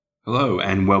Hello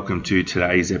and welcome to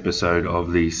today's episode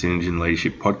of the Synergen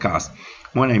Leadership Podcast.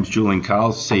 My name's Julian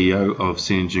Carl, CEO of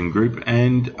Synergen Group,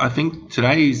 and I think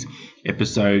today's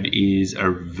episode is a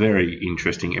very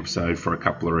interesting episode for a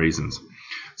couple of reasons.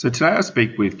 So today I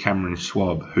speak with Cameron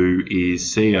Schwab, who is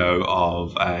CEO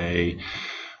of a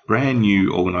brand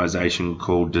new organisation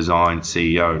called Design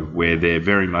CEO, where they're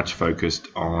very much focused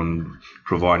on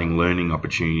providing learning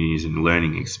opportunities and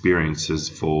learning experiences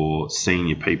for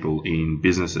senior people in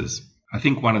businesses. I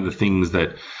think one of the things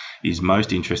that is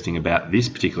most interesting about this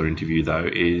particular interview, though,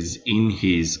 is in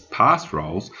his past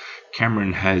roles,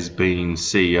 Cameron has been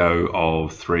CEO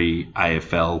of 3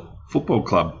 AFL football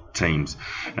club teams.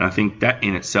 And I think that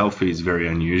in itself is very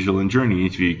unusual. And during the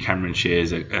interview, Cameron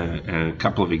shares a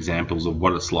couple of examples of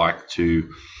what it's like to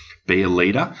be a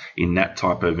leader in that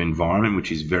type of environment,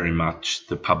 which is very much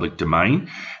the public domain.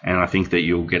 And I think that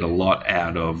you'll get a lot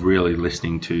out of really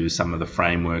listening to some of the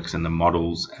frameworks and the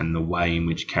models and the way in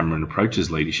which Cameron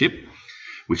approaches leadership,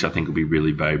 which I think will be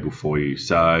really valuable for you.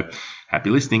 So happy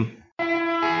listening.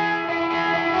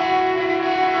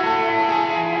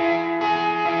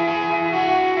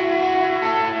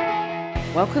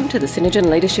 Welcome to the Synergen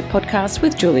Leadership Podcast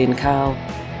with Julian Carl.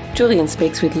 Julian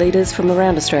speaks with leaders from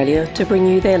around Australia to bring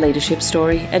you their leadership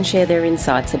story and share their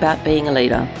insights about being a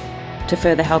leader. To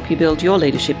further help you build your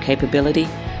leadership capability,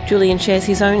 Julian shares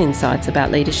his own insights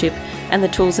about leadership and the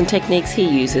tools and techniques he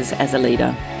uses as a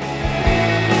leader.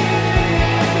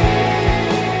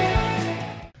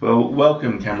 Well,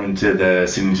 welcome, Cameron, to the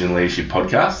Synergen Leadership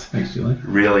Podcast. Thanks, Julian.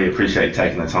 Really appreciate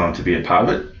taking the time to be a part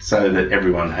of it so that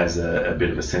everyone has a bit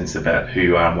of a sense about who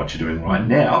you are and what you're doing right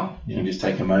now. You can just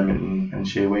take a moment and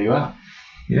share where you are.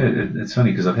 Yeah, it's funny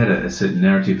because I've had a certain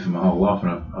narrative for my whole life, and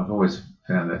I've always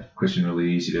found that question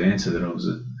really easy to answer, that I was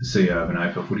the CEO of an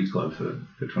AFL footy club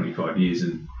for 25 years,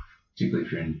 and particularly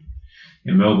if you're in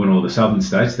Melbourne or the southern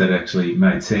states, that actually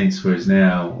made sense, whereas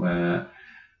now...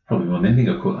 probably more than anything,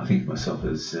 I think of myself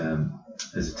as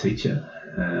a teacher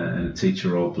and a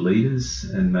teacher of leaders,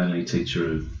 and mainly a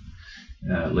teacher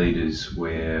of leaders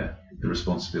where the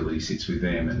responsibility sits with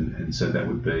them, and so that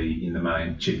would be in the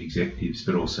main chief executives,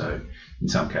 but also in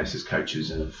some cases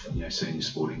coaches of senior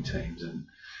sporting teams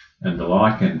and the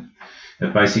like, and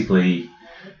I've basically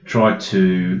tried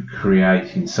to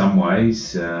create in some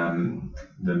ways the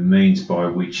means by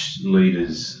which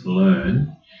leaders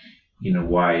learn in a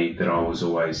way that I was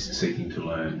always seeking to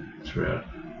learn throughout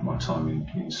my time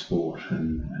in sport,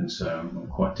 and so I'm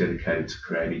quite dedicated to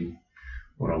creating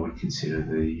what I would consider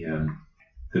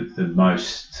the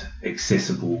most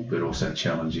accessible but also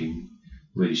challenging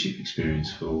leadership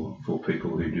experience for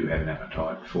people who do have an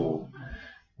appetite for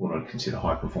what I'd consider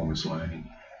high performance learning.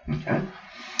 Okay.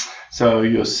 So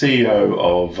you're CEO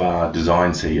of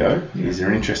Design CEO. Is there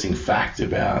an interesting fact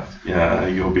about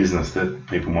your business that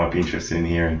people might be interested in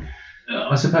hearing?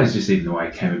 I suppose just even the way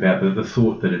it came about, the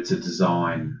thought that it's a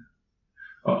design.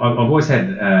 I've always had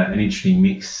an interesting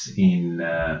mix in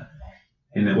that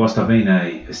whilst I've been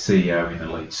a CEO in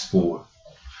elite sport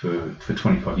for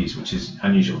 25 years, which is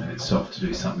unusual in itself to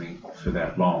do something for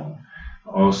that long,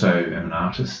 I also am an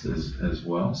artist as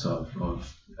well. So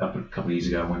I've up a couple of years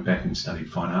ago, I went back and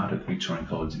studied fine art at the Victorian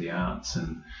College of the Arts,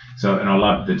 and I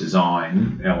love the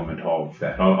design element of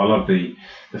that. I love the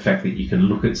fact that you can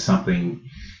look at something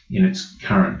in its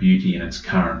current beauty, in its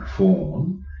current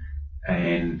form,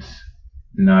 and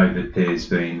know that there's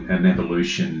been an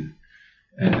evolution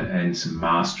and some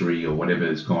mastery or whatever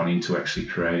has gone into actually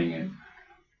creating it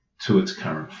to its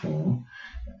current form.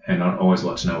 And I'd always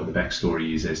like to know what the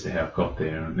backstory is as to how it got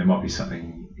there. And there might be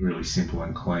something really simple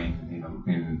and clean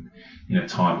in a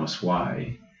timeless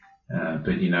way, but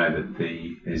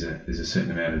that there's a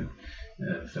certain amount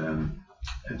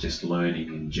of just learning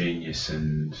and genius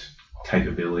and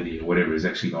capability or whatever has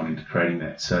actually gone into creating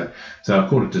that. So I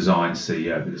call it Design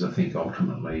CEO because I think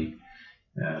ultimately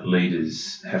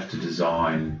leaders have to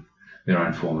design their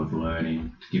own form of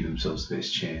learning to give themselves the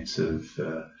best chance of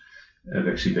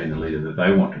actually being the leader that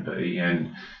they want to be.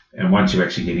 And once you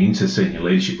actually get into senior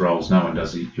leadership roles, no one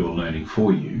does your learning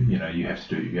for you. You have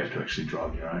to actually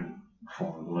drive your own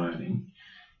form of learning.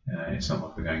 It's not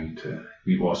like we're going into,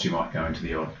 whilst you might go into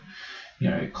the odd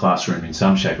classroom in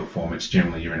some shape or form, it's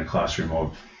generally you're in a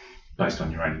classroom based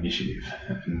on your own initiative,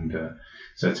 and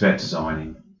so it's about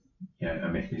designing a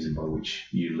mechanism by which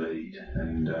you lead,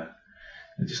 and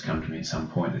it just come to me at some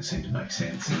point that seemed to make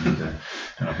sense, and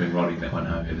I've been riding that one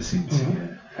home ever since.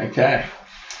 Mm-hmm. Yeah. Okay,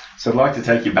 so I'd like to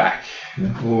take you back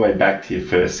all the way back to your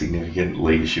first significant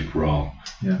leadership role.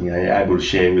 You're able to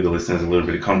share with the listeners a little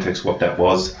bit of context what that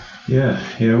was, Yeah,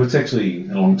 it's actually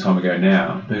a long time ago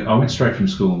now. I went straight from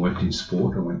school and worked in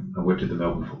sport. I worked at the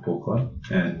Melbourne Football Club,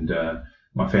 and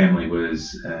my family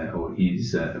was, or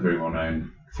is, a very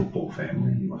well-known football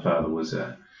family. My father was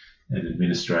an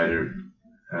administrator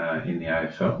in the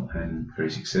AFL and very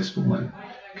successful, and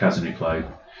cousin who played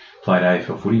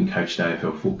AFL footy and coached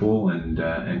AFL football,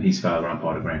 and his father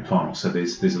umpired a grand final. So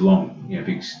there's a long,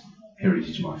 big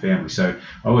heritage in my family. So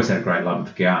I always had a great love of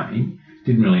the game.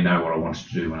 Didn't really know what I wanted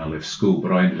to do when I left school,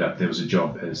 but I ended up, there was a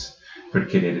job as Fred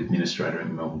Cadet administrator at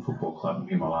the Melbourne Football Club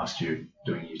in my last year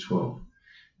doing year 12.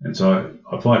 And so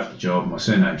I applied for the job. My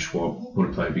surname Schwab would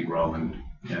have played a big role in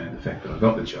the fact that I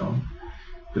got the job.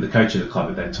 But the coach of the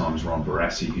club at that time was Ron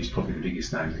Barassi, who's probably the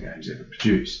biggest name the game's ever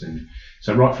produced. And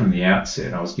so right from the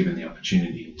outset, I was given the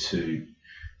opportunity to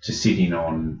sit in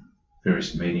on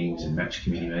various meetings and match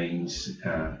committee meetings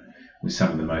with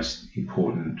some of the most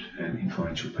important and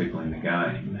influential people in the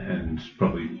game. And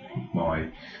probably my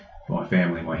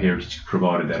family, my heritage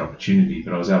provided that opportunity,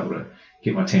 but I was able to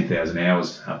get my 10,000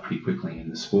 hours up pretty quickly in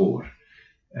the sport.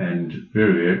 And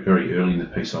very, very early in the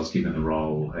piece, I was given the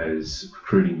role as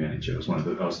recruiting manager.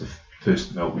 I was the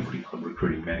first Melbourne Footy Club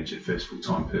recruiting manager, first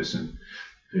full-time person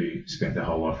who spent their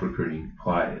whole life recruiting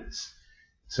players.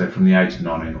 So from the age of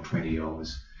 19 or 20, I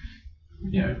was,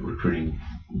 recruiting,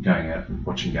 going out and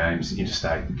watching games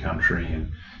interstate and country,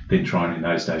 and then trying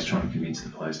to convince the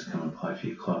players to come and play for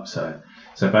your club. So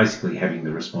basically having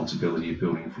the responsibility of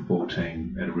building a football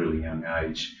team at a really young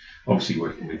age, obviously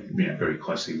working with, very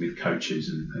closely with coaches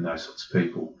and those sorts of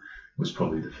people, was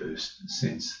probably the first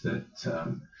sense that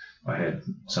I had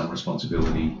some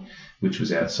responsibility, which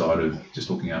was outside of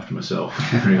just looking after myself,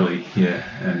 really. Yeah,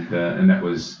 and that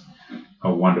was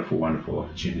a wonderful, wonderful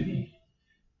opportunity.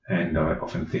 And I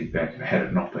often think back, had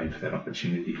it not been for that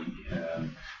opportunity,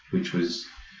 which was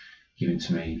given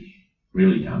to me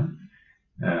really young,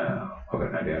 I've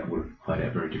got no doubt it would have played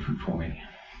out very different for me,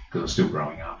 because I was still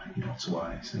growing up in lots of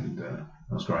ways. And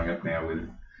I was growing up now with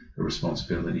a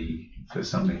responsibility for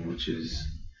something which is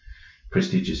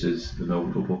prestigious as the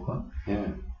Melbourne Football Club. Yeah.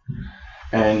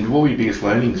 And what were your biggest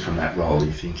learnings from that role, do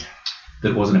you think?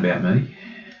 That it wasn't about me.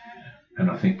 And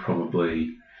I think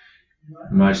probably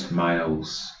most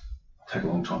males take a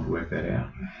long time to work that out.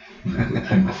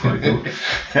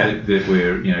 that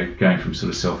we're going from sort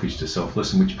of selfish to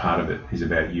selfless, and which part of it is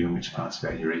about you and which part's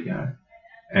about your ego.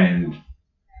 And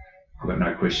I've got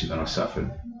no question that I suffered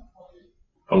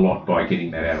a lot by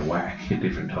getting that out of whack at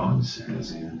different times,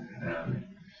 as in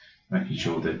making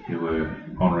sure that you were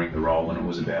honouring the role and it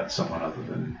was about someone other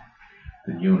than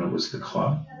you, and it was the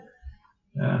club.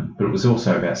 But it was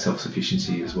also about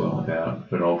self-sufficiency as well,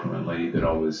 but ultimately that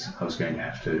I was going to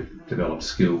have to develop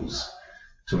skills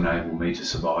to enable me to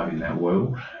survive in that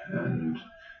world, and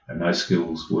those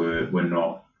skills were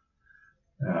not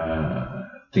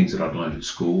things that I'd learned at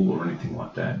school or anything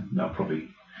like that. They were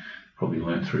probably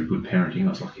learned through good parenting.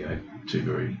 I was lucky I had two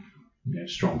very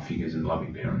strong figures and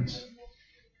loving parents,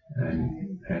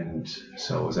 and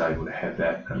so I was able to have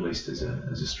that at least as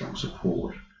a strong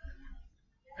support.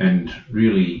 And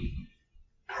really,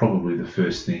 probably the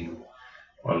first thing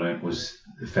I learnt was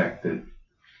the fact that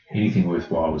anything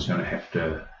worthwhile was going to have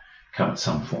to come at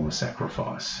some form of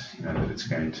sacrifice. That it's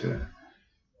going to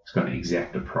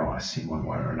exact a price in one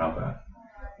way or another.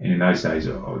 And in those days,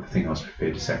 the thing I was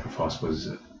prepared to sacrifice was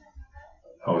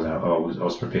I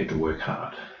was prepared to work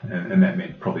hard, and that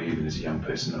meant probably even as a young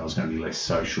person that I was going to be less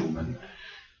social than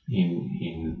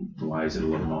in the ways that a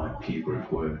lot of my peer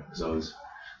group were. As I was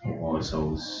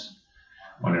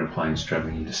on aeroplanes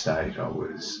travelling interstate. I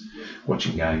was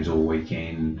watching games all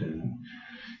weekend, and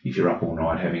if you're up all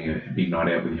night having a big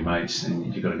night out with your mates,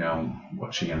 and you've got to go and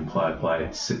watch a young player play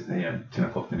at 10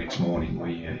 o'clock the next morning, where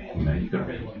you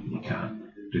can't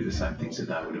do the same things that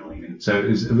they were doing. And so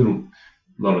there's a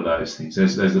lot of those things.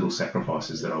 Those little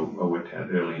sacrifices that I worked out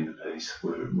early in the piece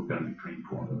were going to be pretty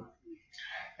important.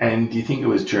 And do you think it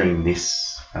was during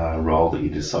this role that you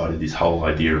decided this whole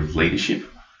idea of leadership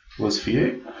was for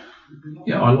you?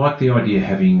 Yeah, I like the idea of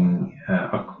having.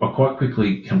 I quite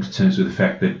quickly come to terms with the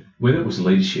fact that whether it was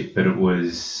leadership, but it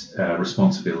was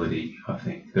responsibility. I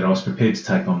think that I was prepared to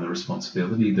take on the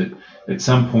responsibility. That at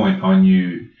some point I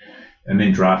knew, and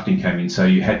then drafting came in, so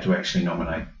you had to actually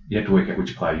nominate. You had to work out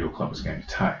which player your club was going to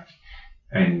take,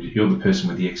 and you're the person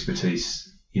with the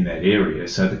expertise in that area.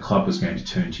 So the club was going to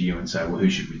turn to you and say, well, who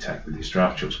should we take with this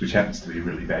draft choice, which happens to be a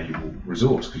really valuable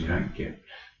resource because you don't get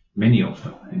many of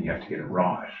them, and you have to get it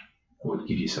right, or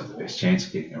give yourself the best chance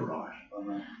of getting it right.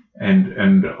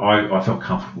 And I felt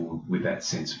comfortable with that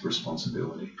sense of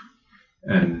responsibility,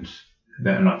 and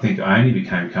I think I only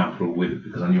became comfortable with it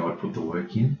because I knew I'd put the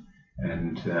work in,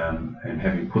 And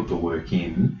having put the work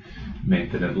in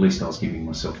meant that at least I was giving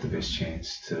myself the best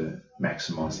chance to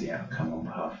maximise the outcome on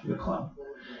behalf of the club.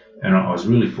 And I was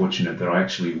really fortunate that I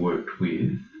actually worked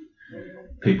with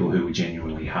people who were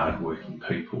genuinely hard-working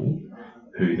people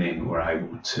who then were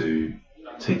able to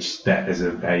teach that as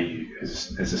a value,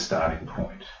 as a starting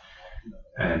point.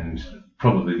 And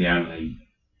probably the only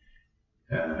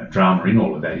drama in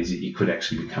all of that is that you could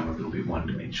actually become a little bit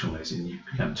one-dimensional, as in you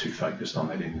become too focused on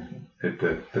that at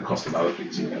the cost of other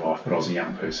things in your life. But I was a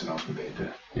young person, I was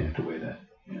prepared to wear that.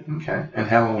 Yeah. Okay. And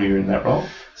how long were you in that role?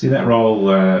 See, that role,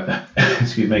 so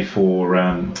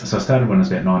I started when I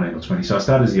was about 19 or 20. So I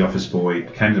started as the office boy,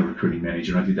 became the recruiting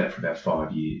manager, and I did that for about 4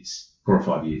 or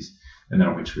 5 years. And then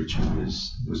I went to Richmond,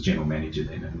 was general manager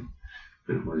then,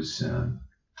 but it was now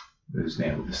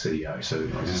with the CEO. So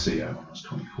I was the CEO when I was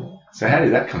 24. So how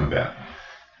did that come about?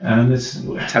 Tap on the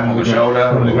shoulder?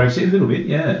 A little bit,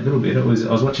 yeah, a little bit. I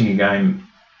was watching a game.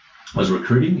 I was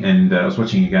recruiting, and I was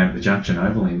watching a game at the Junction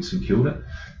Oval in St Kilda,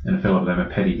 and a fellow by the name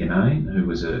of Paddy Ganane, who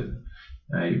was a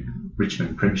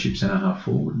Richmond Premiership centre half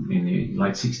forward in the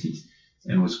late 60s,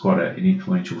 and was quite an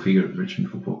influential figure at the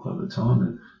Richmond Football Club at the time.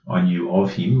 And I knew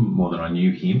of him more than I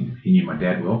knew him. He knew my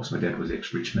dad well, because my dad was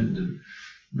ex-Richmond, and I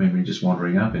remember him just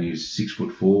wandering up, and he was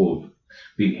 6'4",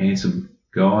 big handsome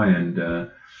guy, and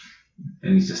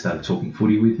he just started talking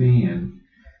footy with me, and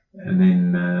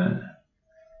then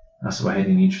asked if I had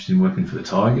any interest in working for the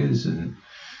Tigers, and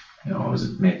I was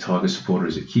a mad Tiger supporter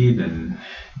as a kid, and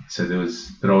so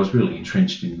but I was really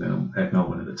entrenched at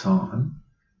Melbourne at the time,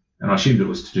 and I assumed it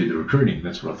was to do the recruiting.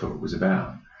 That's what I thought it was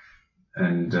about,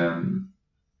 and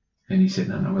he said,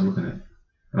 no, we're looking at,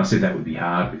 and I said that would be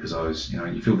hard because I was,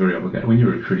 you feel very obligated. When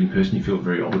you're a recruiting person, you feel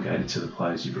very obligated to the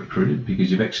players you've recruited because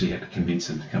you've actually had to convince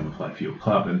them to come and play for your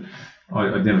club, and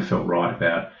I never felt right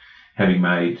about having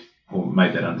made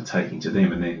that undertaking to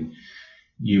them, and then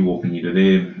you walking into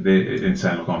them and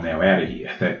saying, look, I'm now out of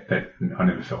here. That I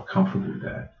never felt comfortable with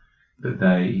that.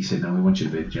 But he said, no, we want you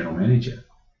to be the general manager.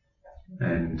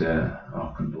 And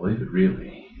I couldn't believe it,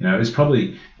 really. It was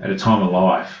probably at a time of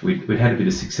life, we'd had a bit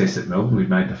of success at Melbourne. We'd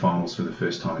made the finals for the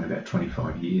first time in about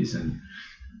 25 years. And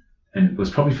it was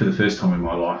probably for the first time in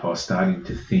my life I was starting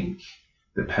to think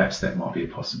that perhaps that might be a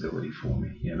possibility for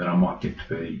me, that I might get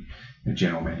to be a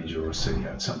general manager or a CEO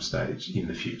at some stage in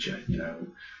the future,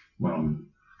 when I'm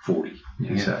 40,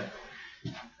 so.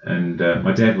 And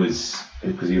my dad was,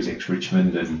 because he was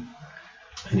ex-Richmond, and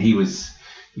he was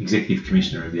executive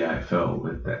commissioner of the AFL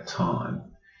at that time.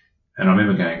 And I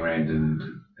remember going around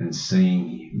and seeing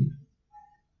him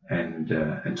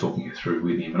and talking it through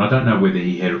with him. And I don't know whether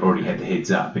he had already had the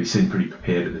heads up, but he seemed pretty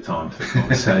prepared at the time for the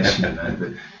conversation,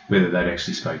 but whether they'd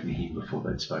actually spoken to him before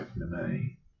they'd spoken to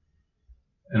me.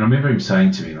 And I remember him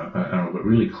saying to me, and I've got a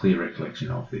really clear recollection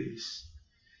of this,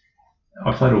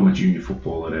 I played all my junior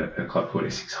football at a club called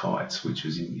Essex Heights, which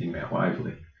was in Mount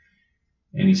Waverley.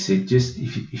 And he said, just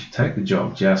if you take the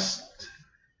job, just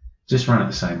run it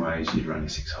the same way as you'd run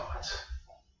Essex Heights.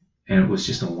 And it was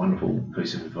just a wonderful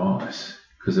piece of advice,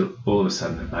 because all of a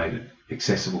sudden it made it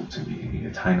accessible to me,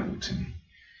 attainable to me.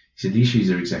 He said the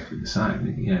issues are exactly the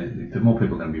same. The more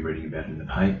people are going to be reading about it in the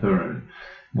paper, and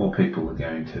more people are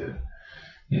going to,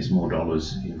 there's more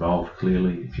dollars involved,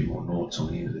 clearly, a few more noughts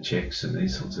on the end of the checks and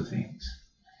these sorts of things.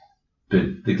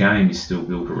 But the game is still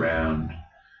built around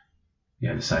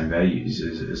the same values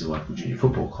as a local junior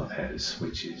football club has,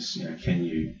 which is, can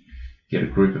you get a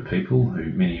group of people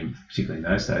who, many, particularly in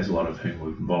those days, a lot of whom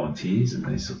were volunteers and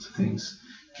these sorts of things,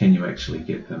 can you actually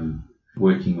get them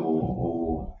working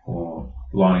or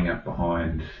lining up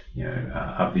behind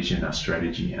a vision, a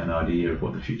strategy, an idea of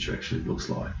what the future actually looks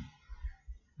like?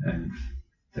 And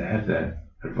to have that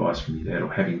advice from your dad,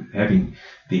 or having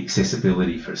the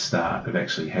accessibility for a start of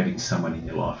actually having someone in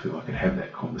your life who I could have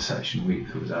that conversation with,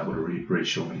 who was able to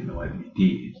reassure me in the way that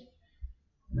he did,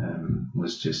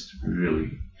 was just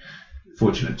really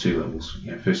fortunate at two levels.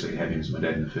 Firstly, to have him as my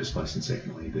dad in the first place, and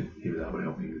secondly, that he was able to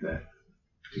help me with that.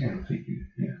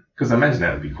 Because I imagine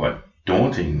that would be quite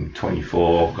daunting.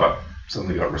 24, got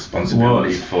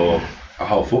responsibility for a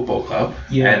whole football club,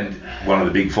 and one of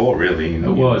the big four, really. It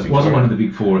wasn't one of the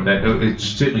big four. It's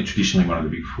certainly traditionally one of the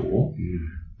big four,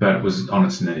 but it was on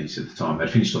its knees at the time.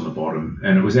 They'd finished on the bottom,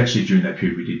 and it was actually during that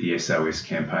period we did the SOS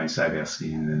campaign, Save Our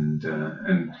Skin,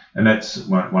 and that's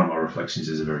one of my reflections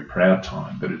is a very proud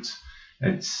time. But it's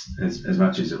as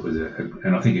much as it was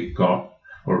and I think it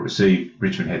received.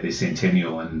 Richmond had their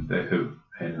centennial, and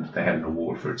they had an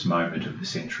award for its moment of the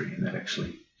century, and that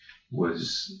actually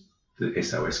was the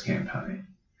SOS campaign.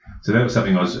 So that was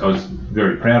something I was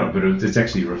very proud of, but it's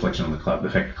actually a reflection on the club. The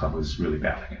fact the club was really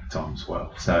battling at the time as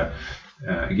well. So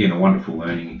again, a wonderful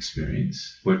learning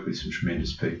experience. Worked with some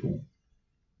tremendous people,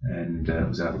 and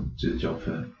was able to do the job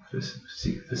for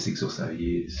 6 or so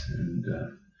years.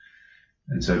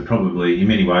 And so probably in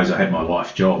many ways I had my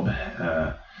life job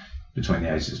between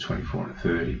the ages of 24 and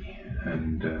 30,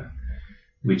 and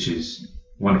which is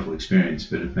a wonderful experience,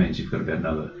 but it means you've got about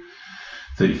another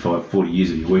 35, 40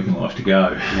 years of your working life to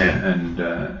go. Yeah. And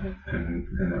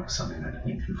that was something I had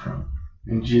to confront.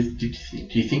 And do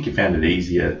you think you found it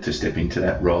easier to step into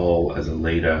that role as a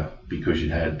leader because you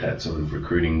had that sort of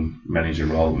recruiting manager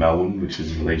role at Melbourne, which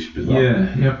was in leadership as well?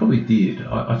 Yeah, I probably did.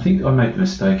 I think I made the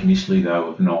mistake initially, though,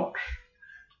 of not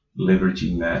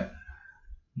leveraging that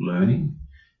learning.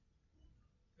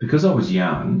 Because I was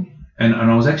young, and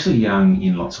I was actually young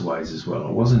in lots of ways as well.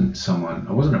 I wasn't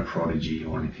a prodigy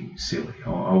or anything silly.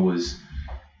 I was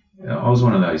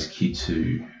one of those kids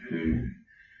who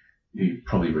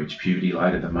probably reached puberty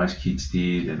later than most kids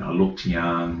did, and I looked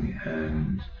young,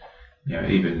 and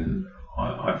even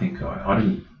I think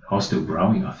I was still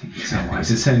growing, I think, in some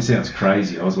ways. It sounds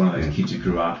crazy. I was one of those kids who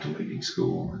grew after leaving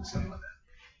school and stuff like that.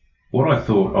 What I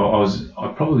thought,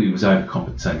 I probably was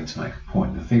overcompensating to make a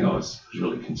point. The thing I was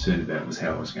really concerned about was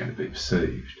how I was going to be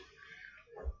perceived.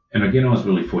 And again, I was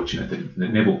really fortunate that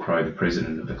Neville Crowe, the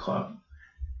president of the club,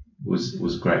 was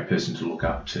a great person to look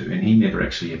up to, and he never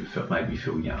actually ever made me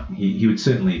feel young. He would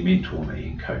certainly mentor me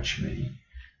and coach me,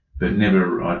 but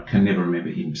I can never remember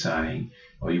him saying,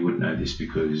 "Oh, you wouldn't know this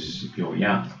because you're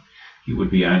young." It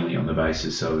would be only on the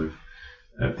basis of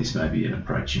this may be an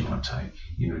approach you might take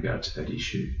in regard to that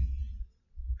issue.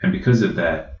 And because of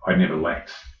that, I never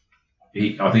lacked.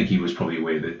 I think he was probably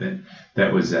aware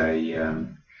that was a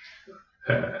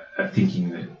thinking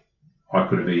that I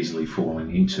could have easily fallen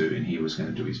into, and he was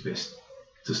going to do his best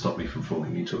to stop me from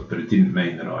falling into it. But it didn't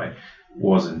mean that I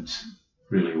wasn't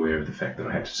really aware of the fact that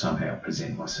I had to somehow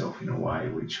present myself in a way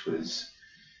which was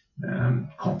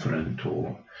confident,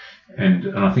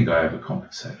 and I think I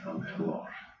overcompensated on that a lot.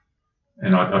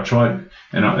 And I tried,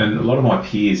 and a lot of my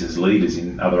peers as leaders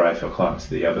in other AFL clubs,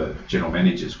 the other general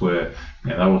managers were,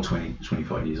 they were all 20,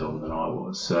 25 years older than I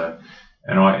was. So,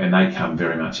 and they come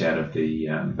very much out of they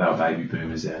were baby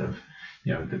boomers, out of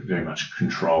the very much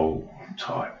control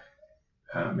type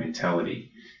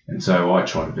mentality. And so I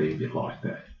try to be a bit like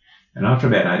that. And after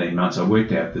about 18 months, I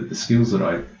worked out that the skills that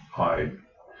I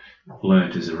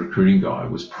learnt as a recruiting guy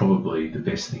was probably the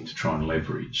best thing to try and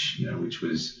leverage, which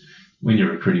was, when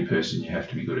you're a recruiting person, you have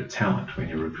to be good at talent. When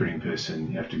you're a recruiting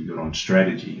person, you have to be good on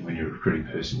strategy. When you're a recruiting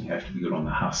person, you have to be good on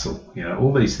the hustle.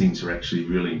 All these things are actually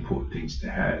really important things to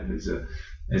have as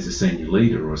a senior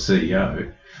leader or a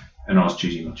CEO. And I was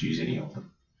choosing not to use any of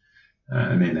them.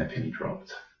 And then that penny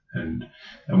dropped. And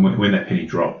when that penny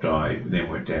dropped, I then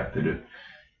worked out that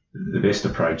the best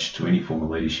approach to any form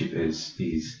of leadership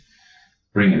is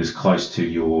bring it as close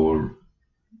to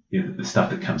the stuff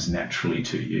that comes naturally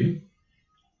to you,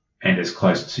 and as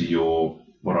close to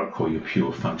what I'd call your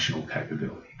pure functional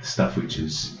capability, the stuff which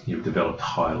is you've developed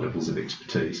higher levels of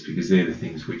expertise, because they're the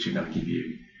things which are going to give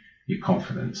you your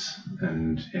confidence,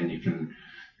 and you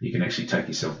can actually take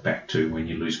yourself back to when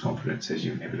you lose confidence, as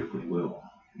you inevitably will.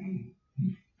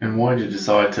 And why did you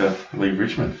decide to leave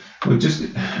Richmond? Well,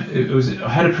 I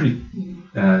had a pretty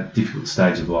difficult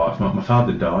stage of life. My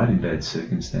father died in bad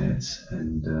circumstance,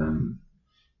 and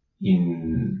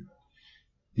in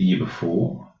the year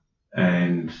before.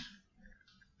 And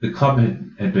the club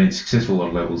had been successful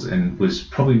at levels and was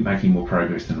probably making more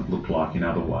progress than it looked like in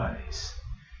other ways.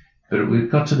 But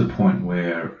it got to the point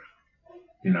where,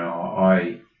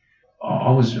 I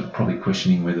was probably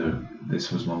questioning whether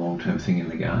this was my long-term thing in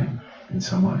the game in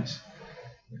some ways.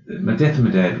 The death of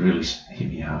my dad really hit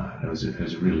me hard. It was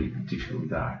a really difficult,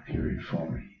 dark period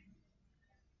for me.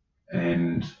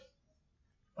 And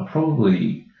I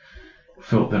probably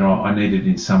felt that I needed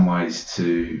in some ways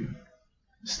to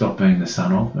stop being the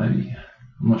son of, maybe.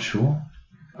 I'm not sure.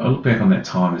 I look back on that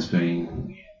time as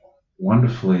being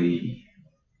wonderfully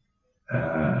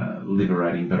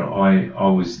liberating, but I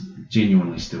was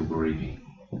genuinely still grieving.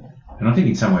 And I think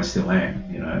in some ways still am,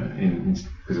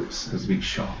 because it was a big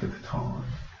shock at the time.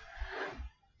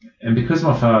 And because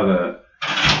my father,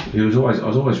 I was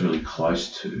always really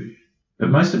close to, but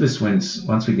most of us,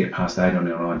 once we get past 18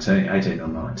 or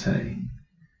 19,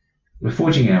 we're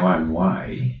forging our own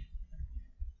way.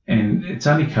 And it's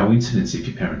only coincidence if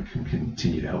your parent can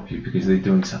continue to help you because they're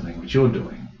doing something which you're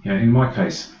doing. In my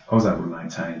case, I was able to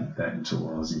maintain that until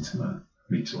I was into my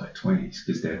mid to late 20s,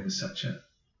 because Dad was such a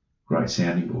great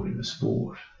sounding board in the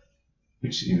sport,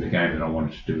 which in the game that I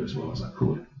wanted to do as well as I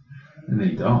could. And then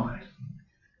he died.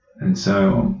 And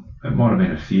so it might have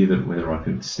been a fear that whether I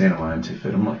could stand on my own 2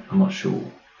 feet, I'm not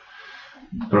sure.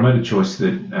 But I made a choice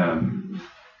that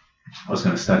I was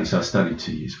going to study, so I studied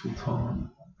 2 years full time,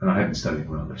 and I hadn't studied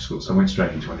when I left school, so I went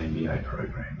straight into an MBA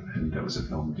program, and that was at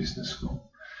Melbourne Business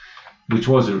School, which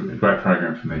was a great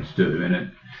program for me to do.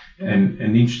 And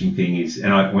the interesting thing is,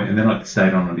 and then I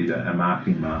stayed on and did a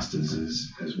marketing masters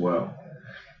as well,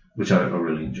 which I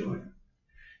really enjoyed.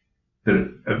 But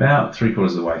about 3/4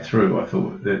 of the way through, I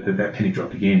thought that penny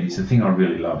dropped again. Is the thing I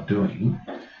really love doing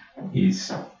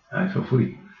is AFL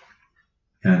footy,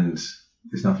 and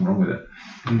there's nothing wrong with it,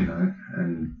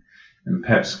 And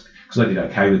perhaps because I did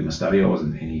okay with my study, I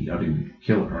didn't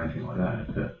kill it or anything like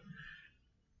that. But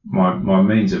my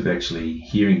means of actually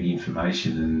hearing the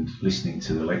information and listening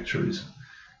to the lecturers,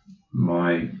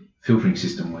 my filtering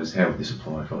system was how would this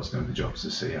apply if I was doing the job as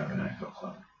a CEO of an AFL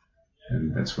club.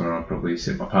 And that's where I probably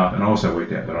set my path. And I also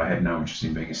worked out that I had no interest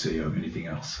in being a CEO of anything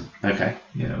else. Okay.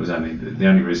 It was only the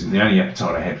only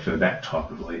appetite I had for that type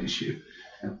of leadership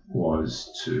was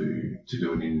to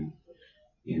do it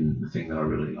in the thing that I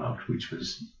really loved, which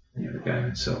was the game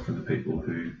itself and the people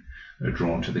who are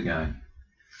drawn to the game.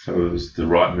 So it was the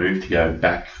right move to go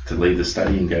back to leave the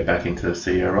study and go back into the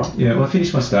CEO role? Yeah, well, I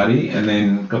finished my study and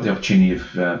then got the opportunity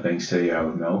of being CEO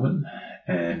of Melbourne,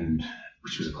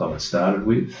 which was a club I started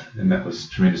with, and that was a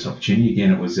tremendous opportunity.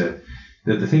 Again, it was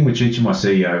the thing with each of my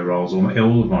CEO roles, or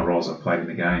all of my roles I've played in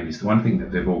the game, is the one thing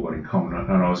that they've all got in common.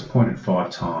 And I was appointed 5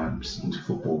 times into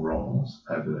football roles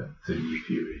over that 30-year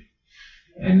period,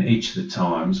 and each of the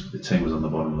times the team was on the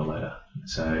bottom of the ladder.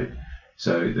 So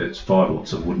that's 5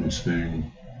 lots of wooden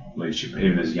spoon leadership.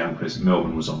 Even as a young person,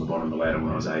 Melbourne was on the bottom of the ladder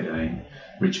when I was 18.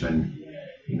 Richmond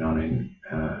in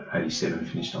 1987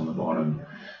 finished on the bottom.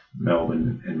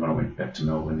 Melbourne, and when I went back to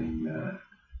Melbourne in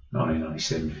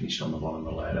 1997, finished on the bottom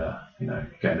of the ladder.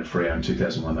 Going to Freo in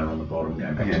 2001, they were on the bottom.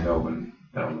 Going back to Melbourne,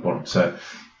 they were on the bottom. So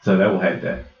they all had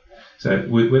that. So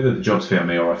whether the jobs found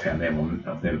me or I found them,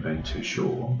 I've never been too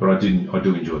sure. But I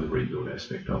do enjoy the rebuild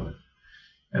aspect of it.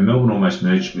 And Melbourne almost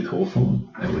merged with Hawthorn.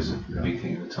 That was a big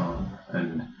thing at the time.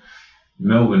 And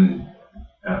Melbourne,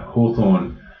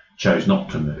 Hawthorn chose not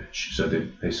to merge, so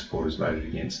their supporters voted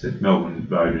against it. Melbourne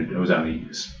voted, it was only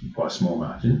by a small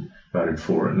margin, voted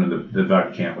for it, and the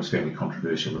vote count was fairly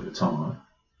controversial at the time.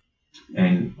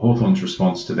 And Hawthorn's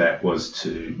response to that was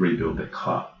to rebuild their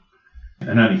club.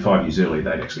 And only 5 years earlier,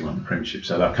 they'd actually won the premiership,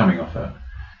 so they were coming off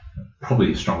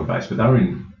probably a stronger base, but they were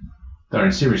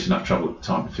in serious enough trouble at the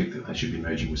time to think that they should be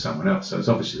merging with someone else, so it's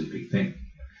obviously a big thing.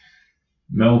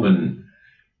 Melbourne,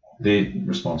 their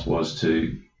response was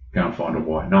to go and find a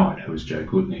white knight, who was Joe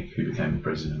Goodnick, who became the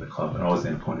president of the club, and I was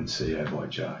then appointed CEO by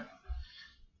Joe.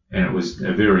 And it was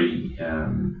a very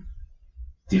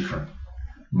different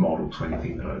model to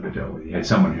anything that I ever dealt with. You had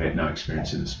someone who had no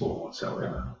experience in the sport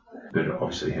whatsoever, but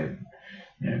obviously had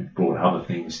brought other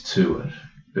things to it,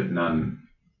 but no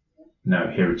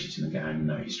heritage in the game,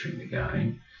 no history in the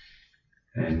game.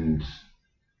 And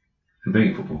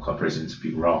being a football club president is a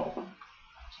big role.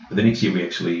 But the next year we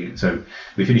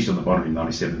finished on the bottom in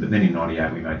 97, but then in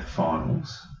 98 we made the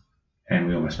finals, and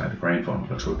we almost made the grand final,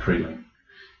 because we were prelim.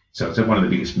 So it's one of the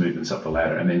biggest movements up the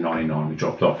ladder. And then 99 we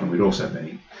dropped off, and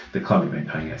the club had been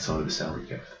paying outside of the salary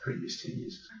cap for the previous 10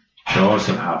 years. So I was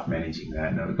sort of half managing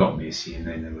that, and it got messy, and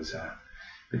then there was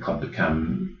the club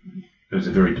it was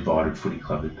a very divided footy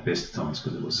club at the best of times,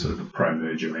 because it was sort of a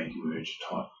pro-merger, anti-merger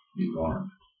type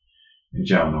environment. And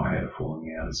Joe and I had a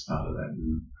falling out as part of that.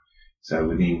 And so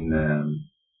within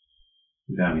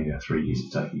only about 3 years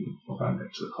of going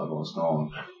back to the club, I was gone,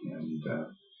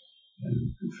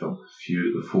 and felt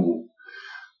the full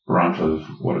brunt of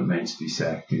what it means to be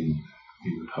sacked in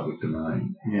the public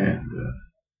domain. Yeah.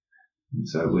 And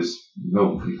so it was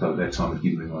Melbourne Footy Club at that time had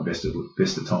given me my best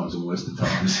of times and worst of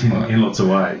times in lots of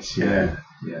ways. Yeah.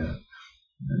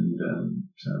 And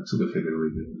so it took a fair bit of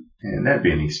rebuilding. And that'd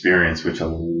be an experience which a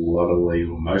lot of leaders,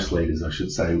 or most leaders, I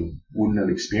should say, wouldn't have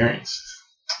experienced.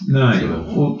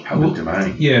 No, public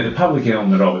domain. Yeah, the public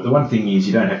element of it. The one thing is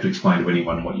you don't have to explain to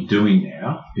anyone what you're doing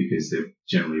now, because they've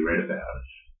generally read about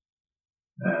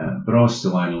it. But I was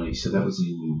still so that was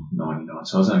in 99,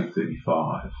 so I was only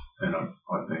 35, and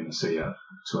I'd been a CEO of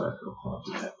 2 AFL clubs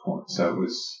at that point. So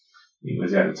it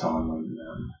was at a time when,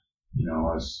 I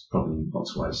was probably in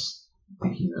lots of ways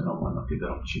thinking that I might not get that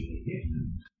opportunity again.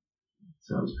 And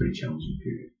so it was a pretty challenging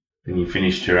period. Then you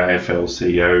finished your AFL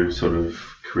CEO sort of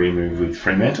career move with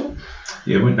Fremantle?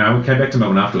 Yeah, we came back to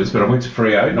Melbourne afterwards, but I went to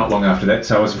Freo not long after that.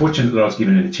 So I was fortunate that I was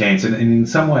given it a chance. And in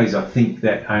some ways, I think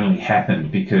that only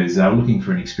happened because they were looking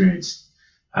for an experienced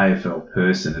AFL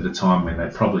person at a time when they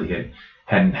probably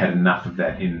hadn't had enough of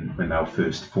that when they were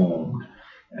first formed.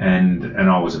 And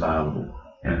I was available.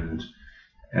 And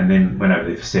and then went over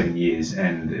there for 7 years,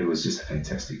 and it was just a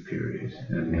fantastic period.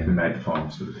 And we made the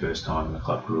finals for the first time, and the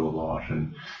club grew a lot.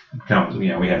 And we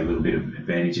had a little bit of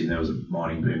advantage in there was a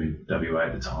mining boom in WA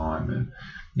at the time, and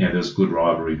there was good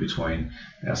rivalry between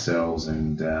ourselves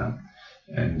and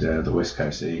the West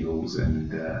Coast Eagles,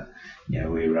 and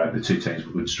we were the two teams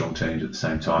were good, strong teams at the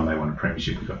same time. They won a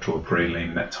premiership, we got to a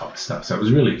prelim, that type of stuff. So it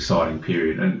was a really exciting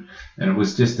period, and it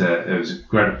was just it was a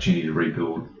great opportunity to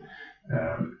rebuild.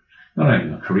 Not only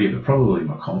my career, but probably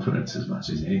my confidence as much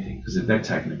as anything, because they'd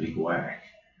taken a big whack,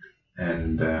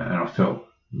 and I felt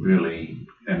really,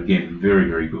 and again, very,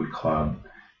 very good club,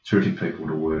 terrific people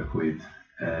to work with,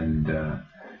 and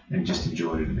just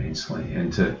enjoyed it immensely.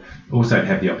 And to also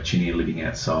have the opportunity of living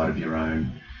outside of your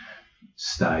own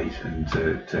state, and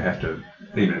to have to,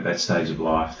 even at that stage of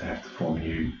life, to have to form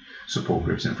new support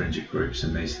groups and friendship groups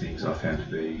and these things, I found to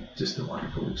be just a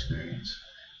wonderful experience.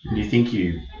 Do you think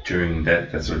you, during that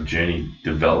sort of journey,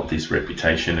 developed this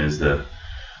reputation as the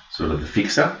sort of the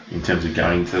fixer in terms of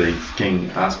getting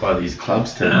asked by these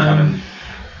clubs to come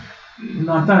and...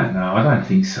 No, I don't know. I don't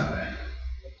think so.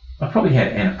 I probably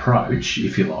had an approach,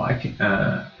 if you like,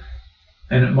 and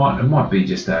it might be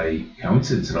just a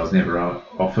coincidence that I was never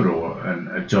offered, or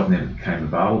a job never became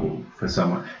available for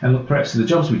someone. And look, perhaps the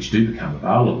jobs which do become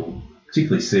available,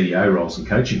 particularly CEO roles and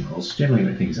coaching roles, generally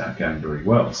when things aren't going very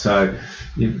well. So,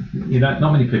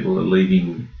 not many people are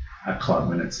leaving a club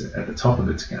when it's at the top of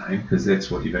its game, because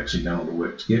that's what you've actually done all the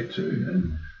work to get to,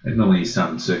 and it normally is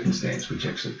some circumstance which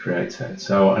actually creates that.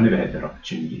 So I never had that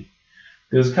opportunity.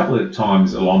 There was a couple of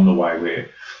times along the way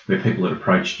where people had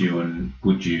approached you and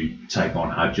would you take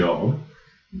on a job,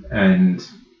 and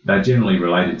they generally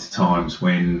related to times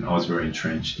when I was very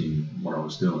entrenched in what I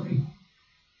was doing.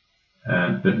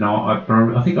 But no,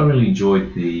 I think I really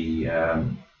enjoyed the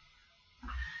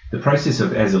process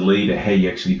of, as a leader, how you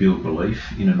actually build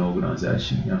belief in an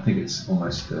organisation. I think it's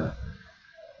almost the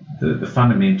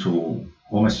fundamental,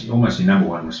 almost your number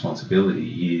one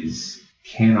responsibility is,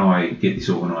 can I get this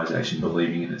organisation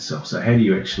believing in itself? So how do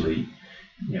you actually,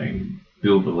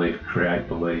 build belief, create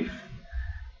belief,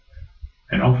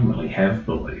 and ultimately have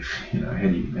belief? How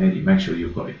do you make sure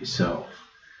you've got it yourself,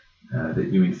 that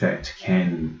you in fact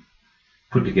can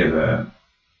put together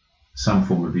some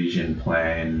form of vision,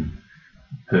 plan,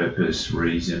 purpose,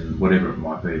 reason, whatever it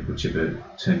might be, whichever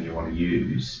term you want to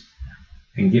use,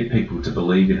 and get people to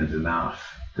believe in it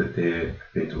enough that they're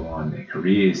prepared to align their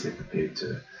careers, they're prepared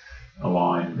to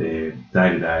align their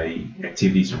day-to-day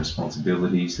activities and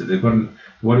responsibilities, that they've got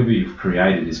whatever you've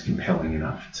created is compelling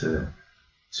enough to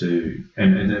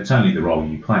and it's only the role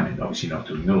you play. Obviously not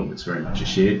doing it all, it's very much a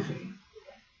shared thing,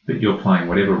 but you're playing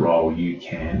whatever role you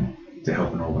can to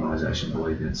help an organisation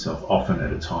believe in itself, often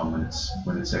at a time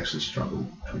when it's actually struggled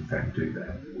to in fact do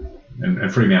that.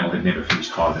 And Fremantle had never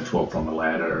finished higher than 12th on the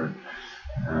ladder.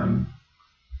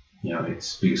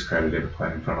 Its biggest crowd had ever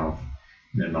played in front of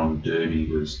in a non-derby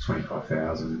was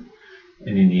 25,000,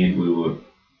 and in the end we were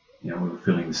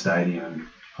filling the stadium and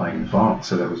playing in the final.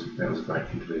 So that was a great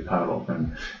thing to be a part of,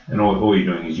 and all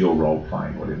you're doing is your role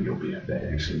playing, whatever your bit of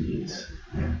that actually is.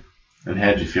 Yeah. And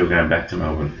how did you feel going back to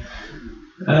Melbourne?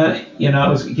 I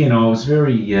was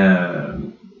very. I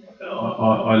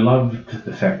loved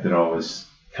the fact that I was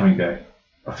coming back.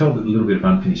 I felt a little bit of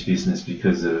unfinished business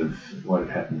because of what had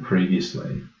happened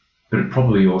previously, but it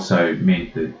probably also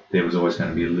meant that there was always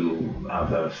going to be a little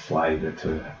other flavour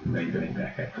to me being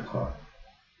back at the club.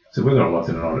 So whether I liked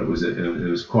it or not, it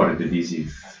was quite a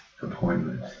divisive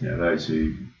appointment. Those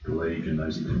who believed and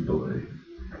those who didn't believe,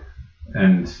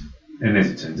 and as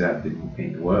it turns out, it didn't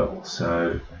end well.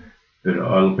 So. But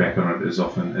I look back on it as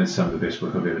often as some of the best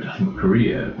work I've ever done in my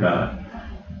career. But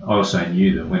I also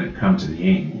knew that when it come to the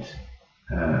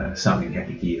end, something had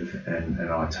to give, and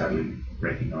I totally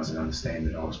recognise and understand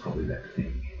that I was probably that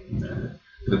thing.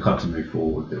 For the club to move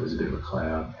forward, there was a bit of a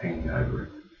cloud hanging over it,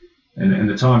 and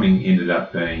the timing ended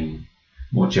up being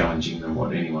more challenging than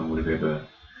what anyone would have ever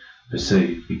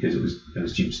perceived, because it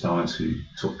was Jim Steins who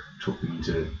took me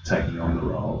into taking on the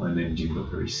role, and then Jim got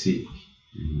very sick,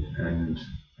 and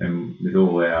with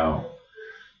all our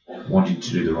wanting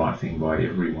to do the right thing by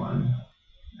everyone,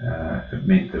 it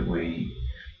meant that we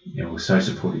were so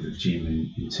supportive of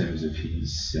Jim in terms of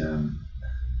his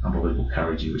unbelievable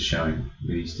courage he was showing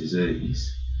with his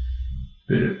disease,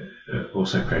 but it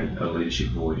also created a leadership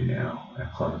void in our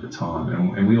club at the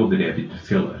time, and we all did our bit to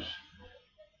fill it,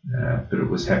 but it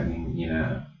was happening in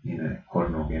a quite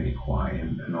an organic way,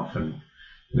 and often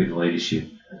with leadership,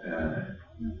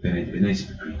 it needs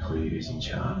to be pretty clear who's in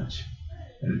charge.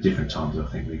 And at different times, I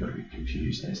think we got a bit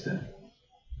confused as to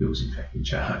who was in fact in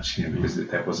charge, because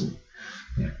that wasn't.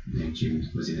 Jim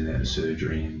was in and out of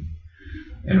surgery, and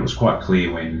And it was quite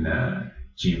clear when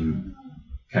Jim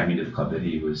came into the club that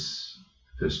he was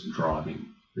the person driving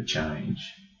the change.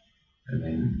 And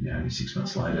then, only 6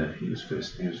 months later, he was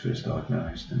first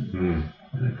diagnosed, and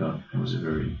it was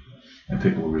and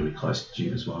people were really close to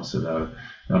Jim as well. So they were,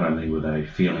 not only were they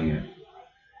feeling it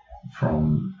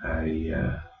from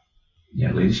a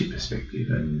leadership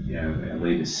perspective, and our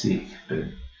leader's sick, but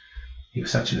he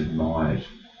was such an admired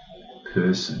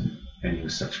person, and he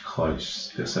was there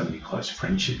were so many close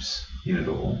friendships in it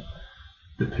all,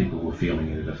 that people were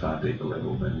feeling it at a far deeper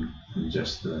level than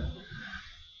just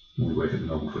when we work at the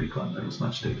Melbourne Footy Club. That was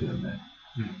much deeper than that.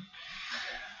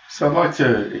 So I'd like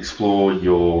to explore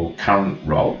your current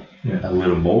role a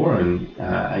little more, and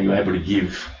are you able to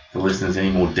give the listeners any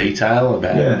more detail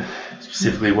about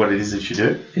specifically what it is that you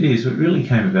do? It is. It really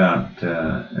came about,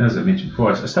 as I mentioned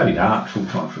before, I studied art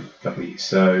full-time for a couple of years.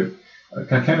 So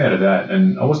I came out of that,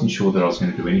 and I wasn't sure that I was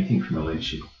going to do anything from a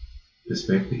leadership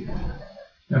perspective.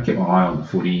 I kept my eye on the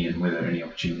footy and whether any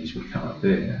opportunities would come up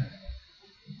there.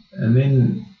 And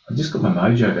then I just got my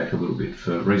mojo back a little bit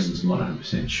for reasons I'm not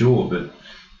 100% sure,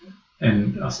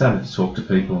 and I started to talk to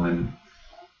people, and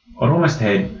I'd almost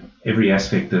had every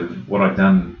aspect of what I'd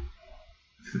done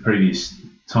for the previous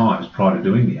times prior to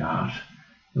doing the art.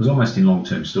 It was almost in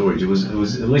long-term storage. It was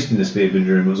at least in the spare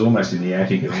bedroom. It was almost in the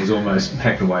attic. It was almost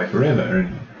packed away forever.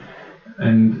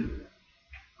 And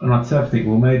I started to think,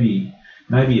 well, maybe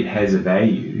it has a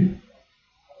value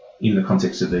in the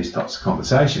context of these types of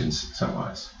conversations in some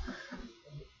ways.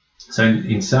 So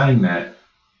in saying that,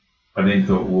 I then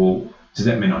thought, well, does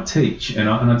that mean I teach? And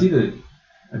I did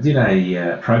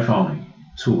a profiling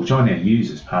tool, which I now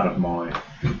use as part of my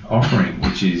offering,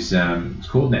 which is it's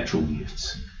called Natural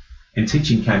Gifts. And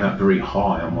teaching came up very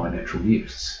high on my natural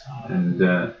gifts. And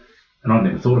I'd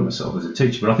never thought of myself as a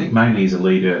teacher, but I think mainly as a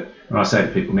leader, when I say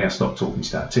to people, now stop talking,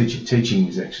 start teaching. Teaching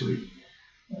is actually,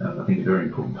 I think, a very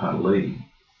important part of leading.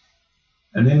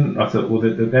 And then I thought, well,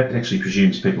 that actually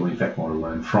presumes people, in fact, want to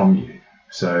learn from you.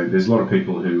 So there's a lot of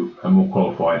people who are more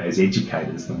qualified as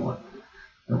educators than what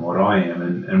I am.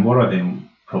 And what I then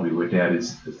probably worked out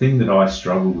is the thing that I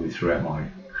struggled with throughout my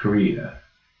career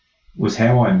was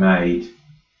how I made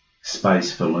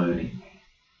space for learning.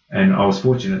 And I was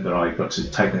fortunate that I got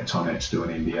to take that time out to do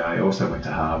an MBA. I also went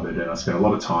to Harvard, and I spent a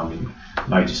lot of time in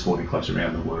major sporting clubs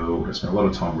around the world. I spent a lot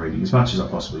of time reading as much as I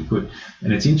possibly could.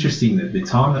 And it's interesting that the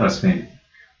time that I spent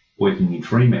working in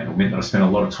Fremantle meant that I spent a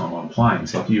lot of time on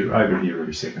planes. Like, you're over here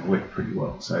every second week pretty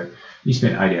well. So you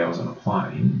spend 8 hours on a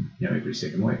plane, every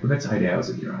second week. Well, that's 8 hours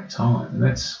of your own time, and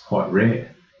that's quite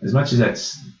rare. As much as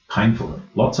that's painful at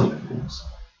lots of levels,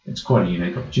 it's quite a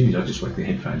unique opportunity. I just work the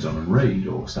headphones on and read,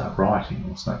 or start writing,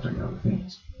 or start doing other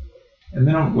things. And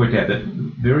then I worked out that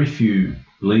very few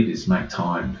leaders make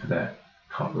time for that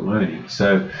type of learning.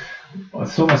 So I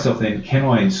thought myself then, can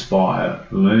I inspire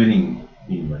learning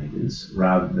in leaders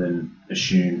rather than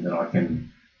assume that I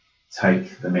can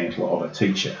take the mantle of a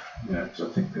teacher? Because I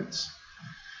think that's,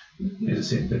 as I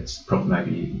said, that's probably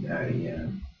maybe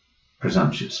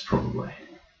presumptuous, probably.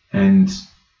 And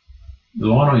the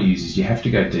line I use is, you have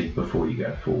to go deep before you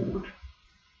go forward.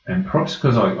 And perhaps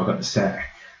because I got the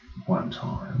sack one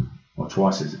time, or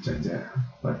twice as it turns out,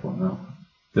 both by Melbourne,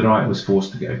 that I was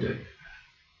forced to go deep.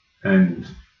 And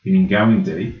in going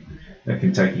deep, that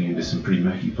can take you into some pretty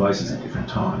murky places at different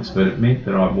times, but it meant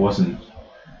that I wasn't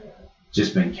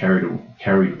just being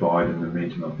carried by the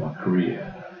momentum of my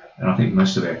career. And I think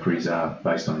most of our careers are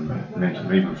based on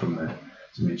momentum, even from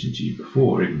as I mentioned to you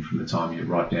before, even from the time you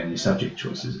write down your subject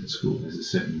choices at school, there's a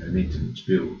certain momentum which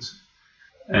builds.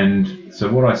 And so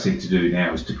what I seek to do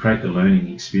now is to create the learning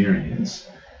experience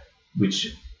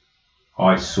which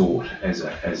I sought as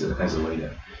a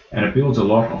leader. And it builds a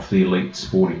lot off the elite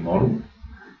sporting model,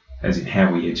 as in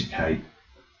how we educate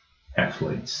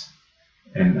athletes.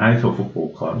 And AFL football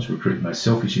clubs recruit the most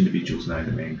selfish individuals known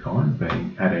to mankind,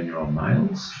 being 18-year-old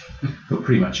males who are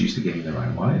pretty much used to getting their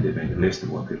own way. They've been the best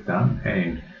of what they've done,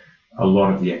 and a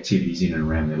lot of the activities in and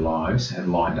around their lives have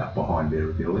lined up behind their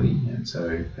ability. And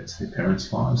so that's their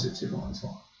parents' lives, it's everyone's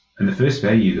life. And the first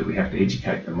value that we have to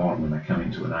educate them on when they come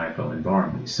into an AFL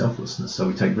environment is selflessness. So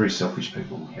we take very selfish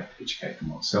people and we have to educate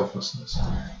them on selflessness.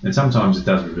 And sometimes it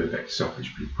does revert back to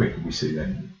selfish pretty quick, and we see that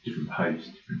in different pages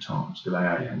at different times, but they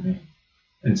are young men.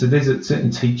 And so there's a certain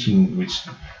teaching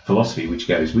philosophy which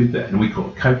goes with that, and we call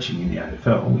it coaching in the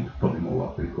AFL. We could probably more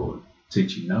likely call it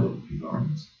teaching in other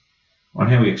environments, on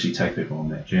how we actually take people on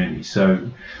that journey. So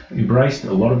embraced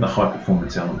a lot of the high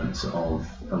performance elements of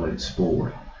elite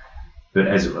sport, but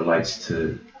as it relates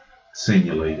to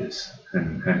senior leaders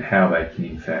and how they can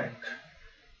in fact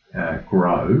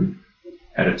grow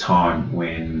at a time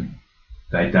when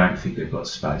they don't think they've got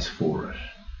space for it.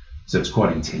 So it's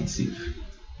quite intensive.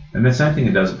 And the same thing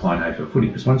it does apply in AFL footy,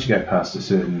 because once you go past a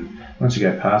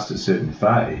certain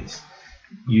phase,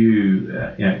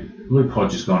 Luke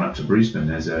Hodge has gone up to Brisbane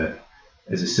as a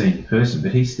senior person,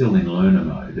 but he's still in learner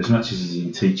mode. As much as he's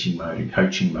in teaching mode and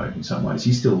coaching mode in some ways,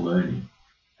 he's still learning.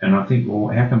 And I think,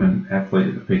 well, how come an athlete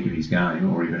at the peak of his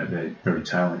game, or even at the very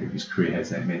tail end of his career,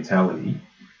 has that mentality?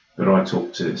 But I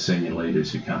talk to senior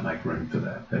leaders who can't make room for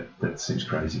that. That seems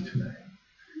crazy to me.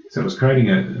 So it was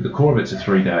creating the core of it's a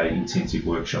 3-day intensive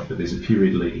workshop, but there's a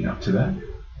period leading up to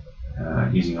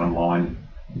that, using online,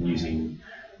 using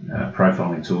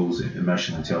profiling tools,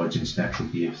 emotional intelligence, natural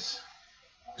gifts,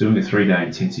 doing a 3-day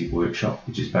intensive workshop,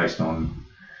 which is based on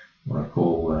what I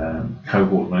call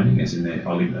cohort learning, as in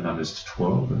I limit the numbers to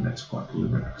 12, and that's quite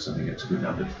deliberate because I think it's a good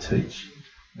number to teach.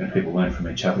 And people learn from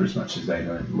each other as much as they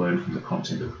learn from the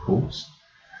content of the course.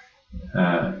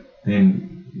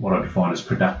 Then what I define as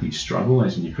productive struggle,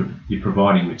 as in you're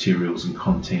providing materials and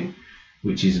content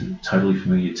which isn't totally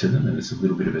familiar to them, and it's a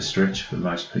little bit of a stretch for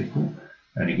most people.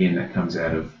 And again, that comes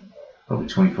out of probably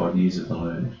 25 years of the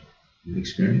learned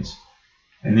experience.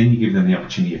 And then you give them the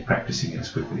opportunity of practicing it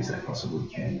as quickly as they possibly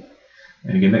can.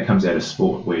 And again, that comes out of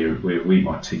sport, where we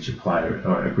might teach a player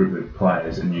or a group of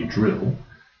players a new drill,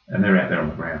 and they're out there on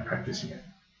the ground practicing it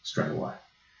straight away.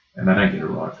 And they don't get it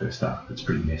right first up. It's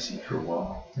pretty messy for a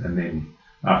while. And then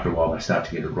after a while, they start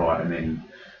to get it right. And then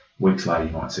weeks later,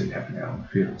 you might see it happening out on the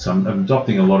field. So I'm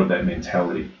adopting a lot of that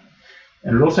mentality.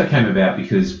 And it also came about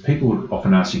because people would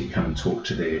often ask you to come and talk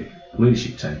to their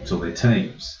leadership teams or their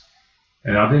teams.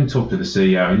 And I'd then talk to the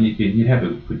CEO, and you'd have a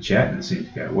good chat, and it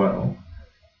seemed to go well.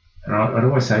 And I'd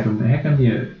always say to them, how come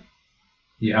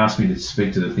you ask me to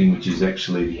speak to the thing which is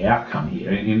actually the outcome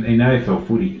here? In AFL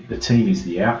footy, the team is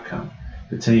the outcome.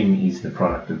 The team is the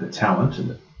product of the talent and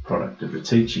the product of the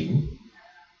teaching.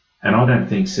 And I don't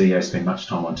think CEOs spend much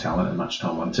time on talent and much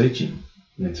time on teaching.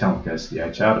 Talent goes to the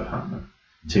HR department.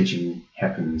 Teaching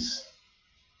happens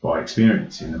by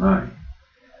experience in the main.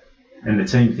 And the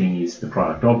team thing is the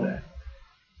product of that.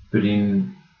 But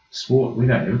in sport, we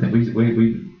don't ever think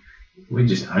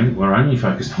we're only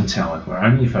focused on talent. We're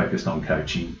only focused on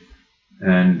coaching,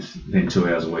 and then 2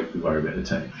 hours a week we worry about the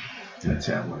team. And that's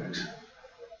how it works.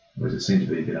 Whereas it seemed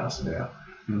to be a bit asked about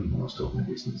when I was talking to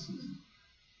businesses.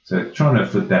 So trying to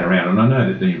flip that around, and I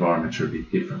know that the environments are a bit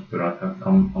different, but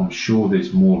I'm sure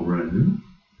there's more room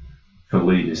for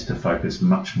leaders to focus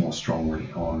much more strongly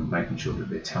on making sure that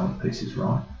their talent piece is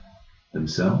right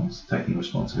themselves, taking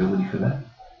responsibility for that,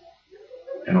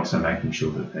 and also making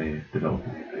sure that they're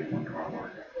developing their people in the right way.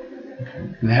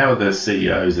 And how are the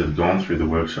CEOs that have gone through the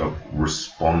workshop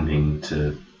responding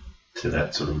to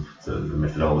that sort of the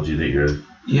methodology that you're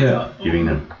giving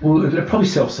them? Well, it probably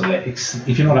self-selects.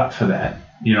 If you're not up for that,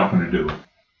 you're not going to do it.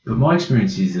 But my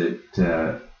experience is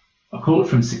that I call it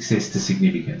from success to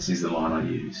significance is the line I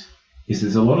use. Is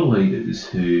there's a lot of leaders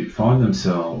who find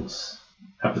themselves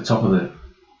up the top of the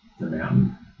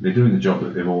mountain. They're doing the job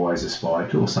that they've always aspired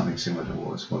to, or something similar to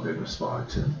what they've aspired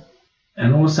to.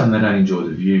 And all of a sudden they don't enjoy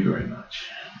the view very much.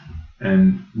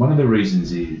 And one of the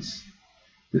reasons is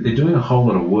that they're doing a whole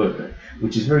lot of work,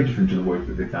 which is very different to the work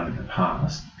that they've done in the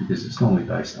past, because it's normally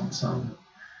based on some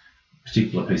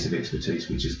particular piece of expertise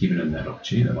which has given them that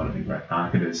opportunity. They might have been great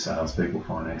marketers, salespeople,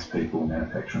 finance people,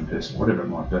 manufacturing person, whatever it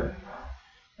might be.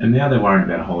 And now they're worrying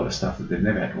about a whole lot of stuff that they've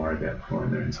never had to worry about before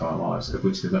in their entire lives, of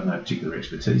which they've got no particular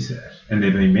expertise at. And they're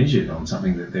being measured on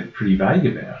something that they're pretty vague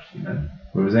about,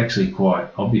 where it was actually quite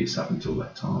obvious up until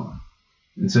that time.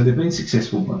 And so they've been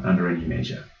successful under any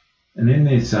measure. And then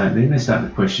they're starting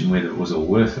to question whether it was all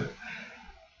worth it.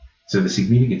 So the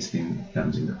significance thing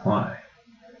comes into play.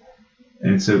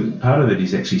 And so part of it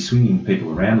is actually swinging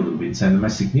people around a little bit and saying the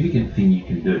most significant thing you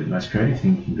can do, the most creative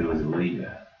thing you can do as a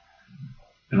leader,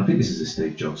 and I think this is a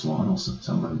Steve Jobs line or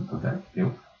someone of that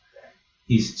ilk,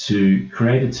 is to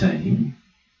create a team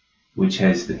which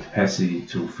has the capacity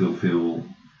to fulfill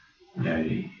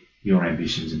your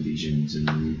ambitions and visions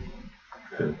and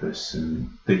purpose and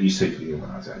that you see for the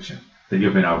organisation, that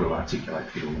you've been able to articulate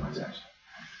for the organisation.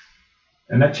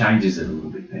 And that changes it a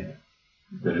little bit then.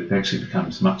 But it actually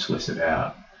becomes much less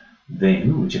about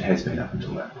them, which it has been up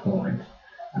until that point,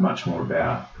 and much more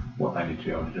about what they need to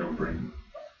be able to do and bring.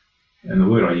 And the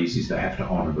word I use is they have to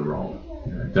honour the role.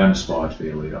 Don't aspire to be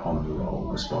a leader, honour the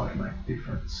role, aspire to make a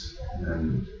difference.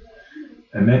 And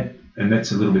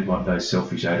that's a little bit like those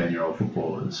selfish 18-year-old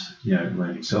footballers,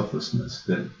 learning selflessness,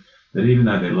 that even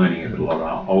though they're learning it a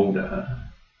lot older,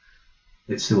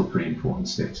 it's still a pretty important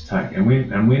step to take. And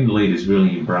when leaders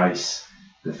really embrace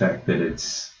the fact that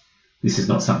this is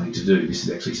not something to do, this is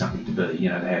actually something to be, they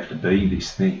have to be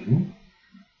this thing,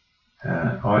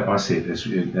 I see it as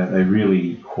they're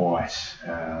really quite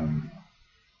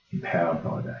empowered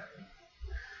by that.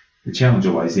 The challenge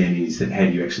always then is that how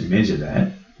do you actually measure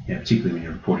that, particularly when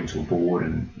you're reporting to a board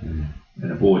and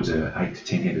a board's an 8 to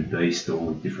 10 headed beast, all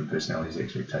with different personalities,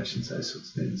 expectations, those sorts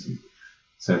of things. And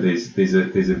so there's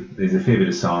a fair bit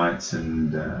of science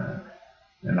and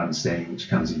an understanding which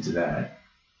comes into that,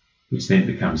 which then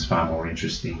becomes far more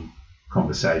interesting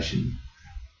conversation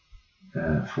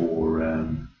for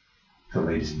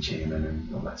leaders and chairmen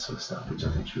and all that sort of stuff, which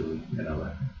I think is really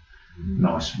another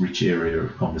nice, rich area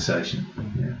of conversation.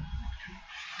 Yeah.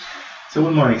 So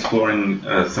wouldn't mind exploring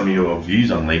some of your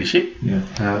views on leadership?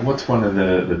 Yeah. What's one of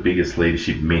the biggest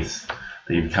leadership myths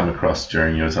that you've come across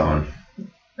during your time?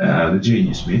 The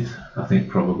genius myth, I think,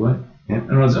 probably. Yeah.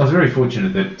 And I was very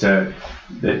fortunate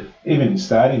that even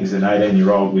starting as an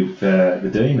 18-year-old with the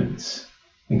Demons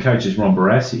and coaches Ron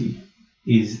Barassi,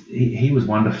 he was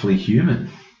wonderfully human.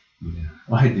 Yeah.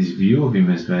 I had this view of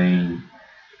him as being,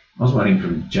 I was waiting for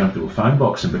him to jump to a phone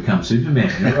box and become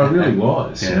Superman. I really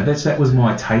was. Yeah. That was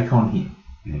my take on him.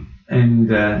 Yeah.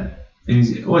 And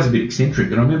he's always a bit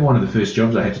eccentric. And I remember one of the first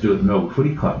jobs I had to do at the Melbourne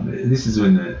Footy Club. This is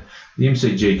when the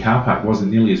MCG car park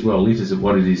wasn't nearly as well lit as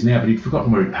what it is now, but he'd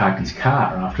forgotten where he'd parked his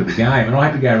car after the game. And I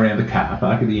had to go around the car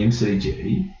park at the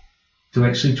MCG to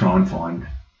actually try and find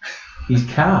his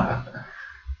car.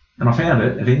 And I found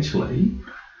it eventually,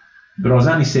 but I was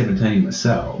only 17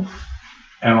 myself,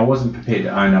 and I wasn't prepared to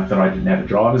own up that I didn't have a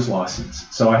driver's license.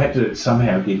 So I had to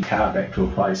somehow get a car back to a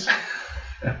place.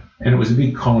 And it was a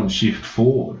big column shift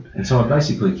Ford. And so I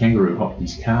basically kangaroo hopped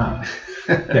his car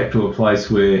back to a place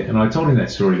where, and I told him that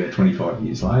story about 25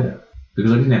 years later,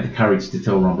 because I didn't have the courage to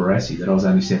tell Ron Barassi that I was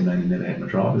only 17 and never had my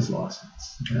driver's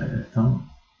license at that time.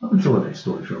 I've been through that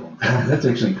story for a long time. That's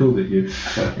actually cool that you,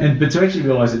 but to actually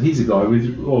realise that he's a guy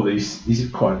with all these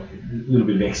quite a little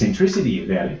bit of eccentricity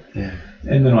about him. Yeah.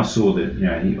 And then I saw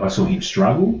that, I saw him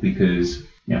struggle because,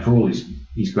 for all his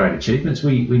great achievements,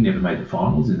 we never made the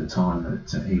finals in the time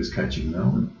that he was coaching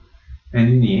Melbourne. And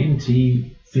in the end,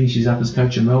 he finishes up as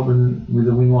coach of Melbourne with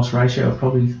a win-loss ratio of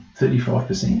probably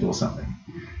 35% or something.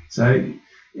 So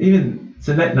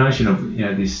that notion of,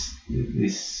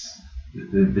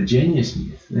 the genius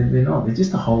myth, they're not. They're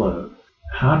just a hollow,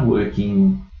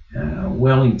 hard-working,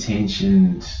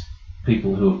 well-intentioned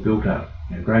people who have built up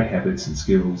great habits and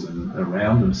skills and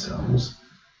around themselves,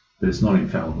 but it's not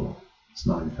infallible. It's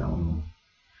not infallible.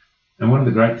 And one of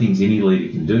the great things any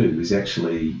leader can do is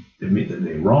actually admit that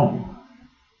they're wrong,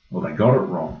 or they got it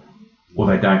wrong, or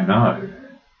they don't know,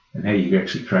 and how you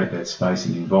actually create that space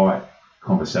and invite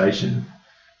conversation,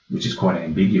 which is quite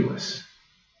ambiguous.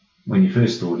 When your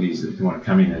first thought is that you want to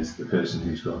come in as the person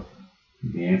who's got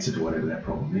the answer to whatever that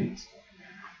problem is.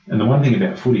 And the one thing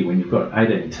about footy, when you've got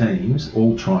 18 teams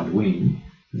all trying to win,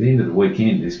 at the end of the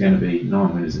weekend there's going to be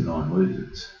 9 winners and 9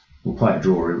 losers. We'll play a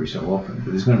draw every so often,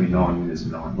 but there's going to be 9 winners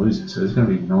and 9 losers. So there's going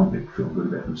to be 9 people feeling good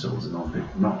about themselves and 9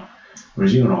 people not.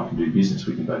 Whereas you and I can do business,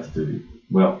 we can both do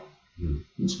well.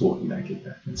 In sport, you don't get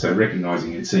that. And so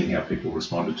recognising and seeing how people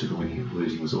responded to the winning and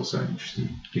losing was also an interesting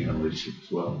thing on leadership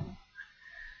as well.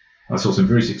 I saw some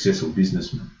very successful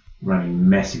businessmen running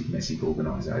massive, massive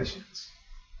organisations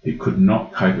who could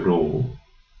not cope at all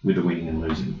with the winning and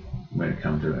losing when it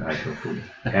comes to AFL footy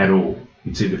at all.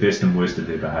 You'd see the best and worst of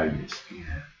their behaviours,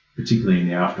 particularly in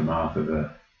the aftermath of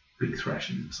a big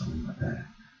thrashing or something like that.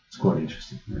 It's quite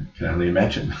interesting. I can only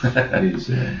imagine. It is,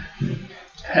 yeah.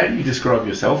 How do you describe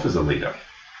yourself as a leader?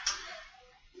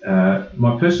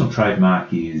 My personal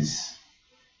trademark is,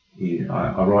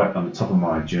 I write on the top of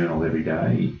my journal every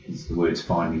day is the words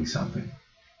finding something.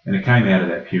 And it came out of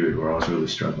that period where I was really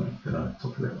struggling that I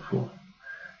talked about before.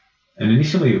 And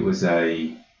initially it was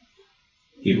a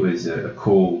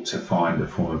call to find a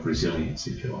form of resilience,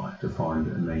 if you like, to find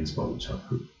a means by which I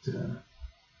could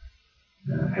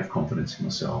have confidence in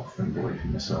myself and belief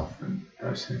in myself and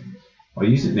those things. I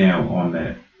use it now on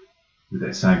that, with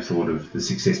that same thought of the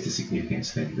success to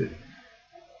significance thing.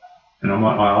 And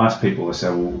I ask people, I say,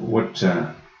 well, what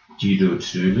do you do a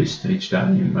to-do list each day?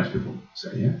 And most people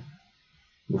say, yeah.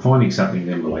 Well, finding something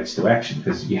then relates to action,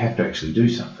 because you have to actually do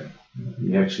something.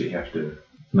 You actually have to,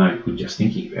 it's no good just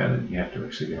thinking about it. You have to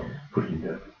actually be able to put it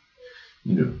into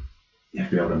you have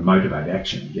to be able to motivate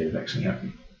action and get it actually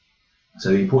happening. So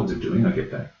the importance of doing, I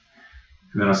get that.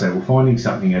 And then I say, well, finding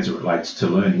something as it relates to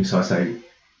learning. So I say,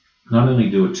 not only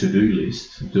do a to-do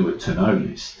list, do a to-know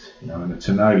list. And a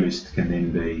to-know list can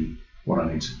then be what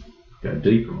I need to go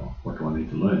deeper on. What do I need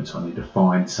to learn? So I need to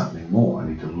find something more. I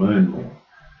need to learn more.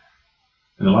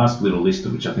 And the last little list,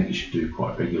 which I think you should do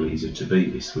quite regularly, is a to-be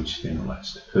list, which then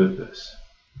relates to purpose.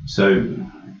 So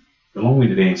the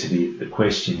long-winded answer to the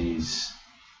question is,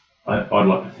 I'd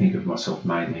like to think of myself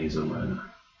mainly as a learner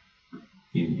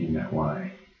in that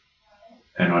way.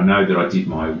 And I know that I did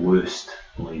my worst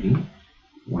leading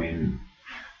when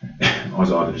I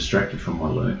was either distracted from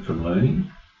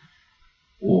learning,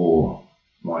 or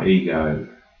my ego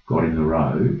got in the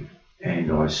road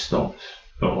and I stopped.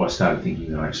 I started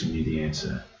thinking that I actually knew the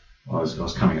answer. I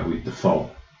was coming up with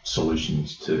default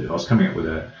solutions I was coming up with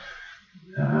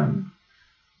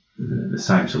the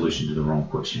same solution to the wrong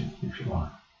question, if you like.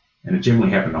 And it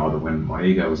generally happened either when my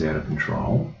ego was out of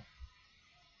control,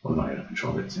 well, not out of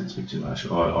control, that sounds a bit too harsh.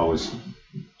 I was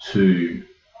too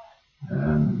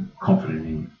confident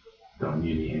in that I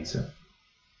knew the answer,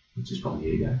 which is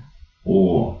probably ego,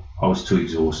 or I was too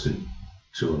exhausted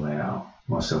to allow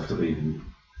myself to even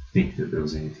think that there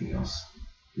was anything else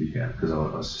to be found, because I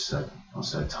was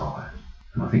so tired.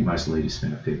 And I think most leaders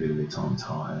spend a fair bit of their time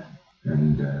tired.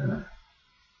 And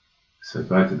so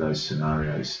both of those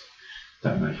scenarios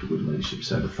don't make for good leadership.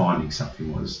 So the finding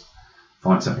something was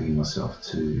find something in myself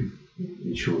to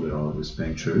ensure that I was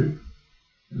being true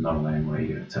and not allowing my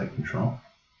ego to take control.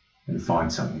 And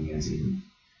find something as in,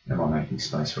 am I making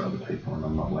space for other people and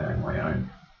I'm not allowing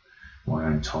my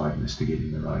own tiredness to get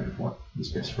in the road of what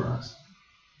is best for us.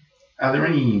 Are there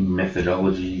any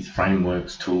methodologies,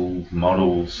 frameworks, tools,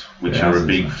 models which you're a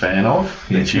big fan of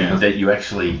that you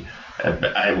actually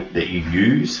that you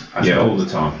use? All the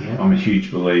time. Yeah. I'm a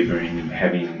huge believer in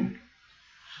having,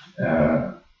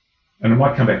 and it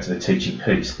might come back to the teaching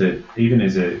piece, that even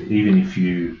if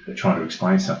you are trying to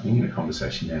explain something in a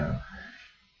conversation now,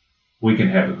 we can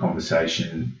have a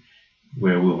conversation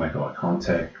where we'll make eye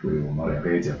contact, we will nod our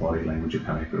heads, our body language will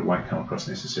come in, but it won't come across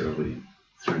necessarily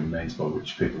through the means by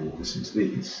which people will listen to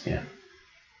this. Yeah.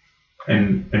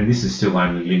 And this is still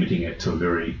only limiting it to a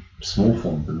very small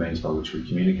form of the means by which we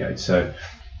communicate. So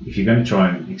if you're going to try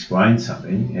and explain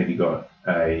something, have you got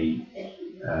a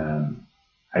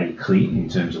clear in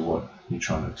terms of what you're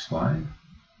trying to explain?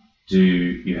 Do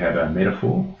you have a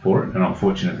metaphor for it? And I'm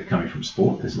fortunate that coming from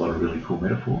sport, there's a lot of really cool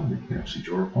metaphor that you can actually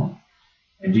draw upon.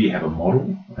 And do you have a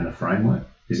model and a framework?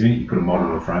 Because the minute you put a model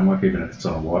or a framework, even if it's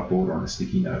on a whiteboard or on a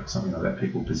sticky note or something like that,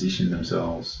 people position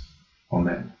themselves on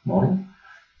that model.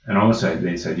 And I also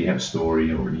then say, do you have a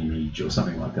story or an image or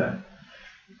something like that?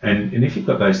 And if you've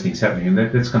got those things happening, and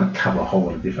that's going to cover a whole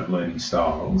lot of different learning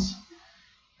styles.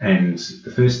 And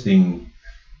the first thing,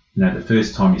 the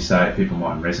first time you say it, people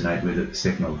might resonate with it. The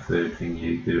second or the third thing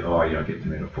you do, oh yeah, I get the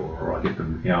metaphor, or I get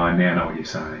them, I now know what you're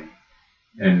saying.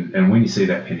 And when you see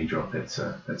that penny drop, that's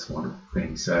a wonderful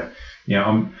thing. So,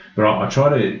 but I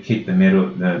try to keep the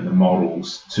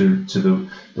models to the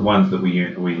ones that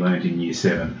we learned in year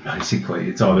 7. Basically,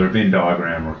 it's either a Venn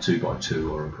diagram or a 2x2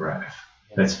 or a graph.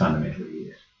 That's fundamentally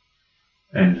it.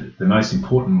 And the most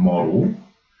important model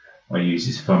I use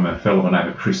is from a fellow by the name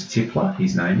of Chris Tipler.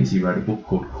 His name is. He wrote a book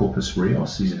called Corpus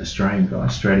Rios. He's an Australian guy,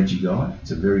 strategy guy.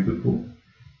 It's a very good book.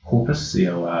 Corpus,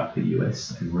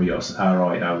 C-O-R-P-U-S, and Rios,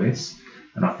 R-I-O-S.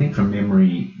 And I think from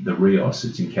memory, the Rios,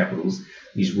 it's in capitals,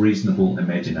 is reasonable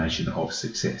imagination of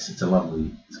success. It's a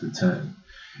good term.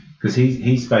 Because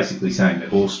he's basically saying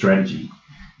that all strategy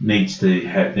needs to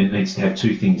have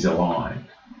two things aligned.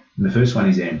 And the first one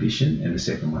is ambition, and the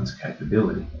second one's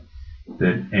capability.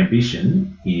 That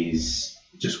ambition is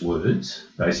just words,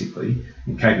 basically,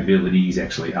 and capability is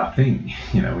actually our thing.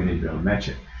 We need to be able to match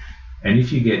it. And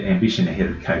if you get ambition ahead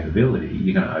of capability,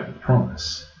 you're going to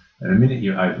overpromise. And the minute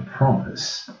you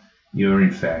overpromise, you're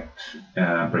in fact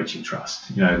breaching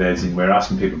trust. As in we're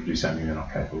asking people to do something they're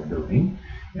not capable of doing,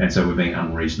 and so we're being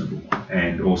unreasonable.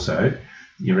 And also,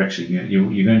 you're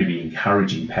going to be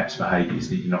encouraging perhaps behaviours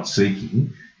that you're not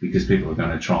seeking, because people are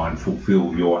going to try and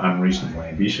fulfil your unreasonable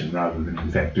ambition rather than in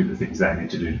fact do the things they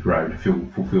need to do to grow to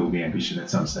fulfil the ambition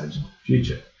at some stage in the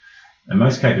future. And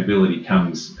most capability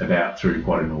comes about through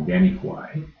quite an organic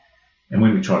way. And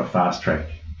when we try to fast track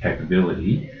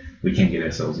capability, we can get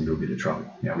ourselves into a bit of trouble.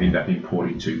 We end up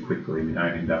importing too quickly, we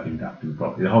don't end up inducting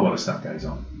properly. A whole lot of stuff goes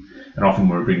on. And often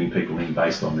we're bringing people in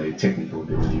based on their technical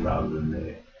ability rather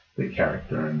than their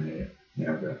character and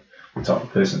the type of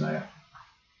person they are.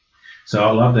 So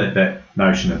I love that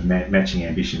notion of matching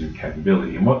ambition and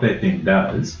capability. And what that then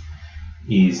does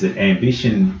is that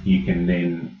ambition you can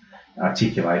then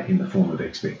articulate in the form of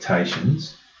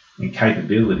expectations, and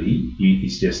capability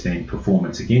is just then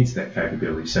performance against that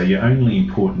capability. So your only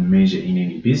important measure in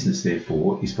any business,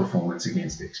 therefore, is performance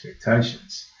against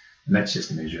expectations. And that's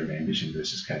just a measure of ambition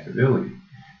versus capability.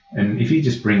 And if you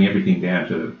just bring everything down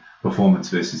to performance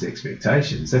versus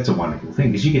expectations, that's a wonderful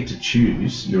thing, because you get to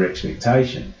choose your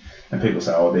expectation. And people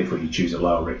say, therefore you choose a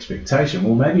lower expectation.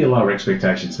 Well, maybe a lower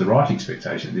expectation is the right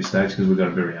expectation at this stage, because we've got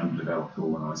a very underdeveloped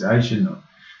organisation, or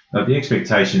Like the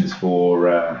expectations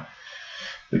for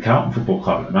the Carlton Football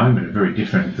Club at the moment are very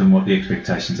different than what the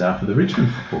expectations are for the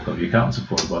Richmond Football Club. You're Carlton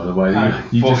supporter, by the way.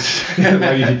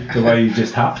 The way you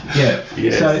just huffed. Yeah.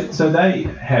 Yes. So they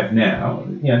have now.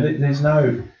 There's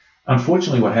no.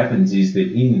 Unfortunately, what happens is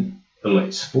that in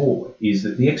elite sport is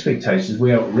that the expectations,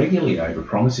 we are regularly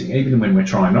over-promising, even when we're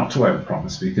trying not to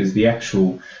over-promise, because the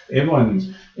actual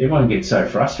everyone gets so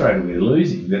frustrated with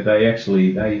losing that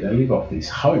they live off this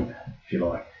hope, if you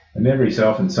like. And every so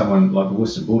often someone like the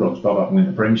Worcester Bulldogs bob up and win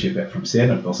the premiership out from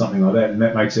Senate or something like that, and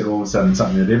that makes it all of a sudden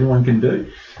something that everyone can do.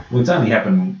 Well, it's only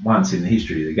happened once in the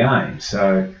history of the game,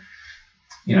 so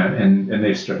and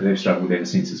they've struggled ever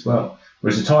since as well.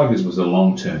 Whereas the Tigers was a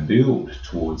long-term build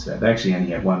towards that. They actually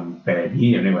only had one bad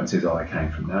year, and everyone says, they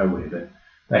came from nowhere, but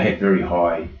they had very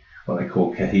high, what they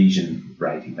call cohesion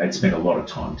rating. They'd spent a lot of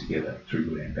time together through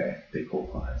good and bad, their core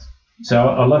players. So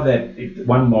I love that.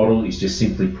 One model is just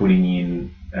simply putting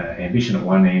in ambition at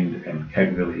one end and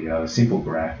capability at the other, simple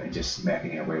graph, and just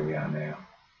mapping out where we are now.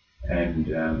 And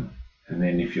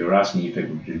then if you're asking if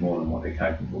people to do more than what they're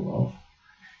capable of,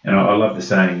 and I love the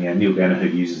saying, Neil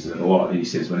Danaher uses it a lot. He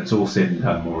says, when it's all said and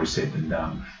done, more is said than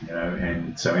done.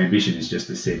 And so ambition is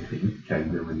just a said thing,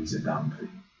 capability is a done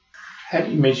thing. How do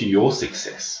you measure your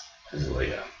success as a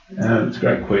leader? It's a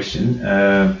great question.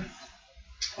 I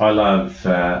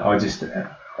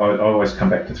always come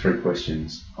back to 3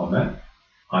 questions on that.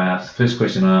 The first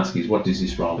question I ask is, what does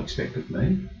this role expect of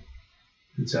me?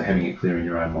 And so having it clear in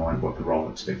your own mind what the role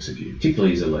expects of you,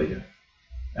 particularly as a leader.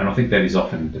 And I think that is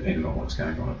often dependent on what's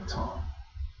going on at the time.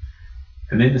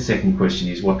 And then the second question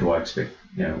is, what do I expect?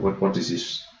 What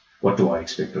do I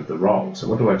expect of the role? So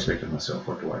what do I expect of myself?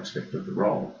 What do I expect of the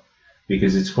role?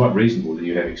 Because it's quite reasonable that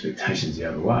you have expectations the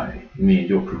other way. In the end,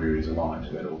 your career is aligned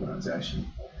to that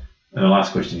organisation. And the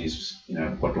last question is,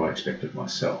 what do I expect of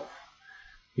myself?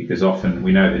 Because often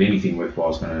we know that anything worthwhile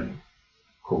is going to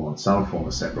call on some form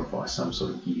of sacrifice, some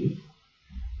sort of give.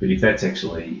 But if that's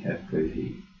actually at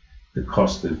the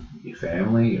cost of your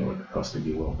family, or the cost of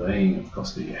your well-being, or the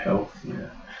cost of your health,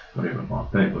 whatever it might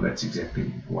be, well, that's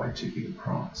exactly way too big a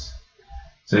price.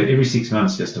 So every 6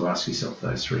 months, just to ask yourself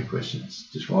those 3 questions.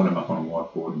 Just write them up on a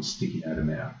whiteboard and sticky note them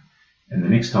out. And the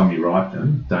next time you write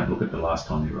them, don't look at the last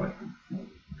time you wrote them,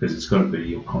 because it's got to be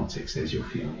your context as you're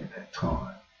feeling at that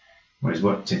time. Whereas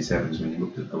what tends to happen is when you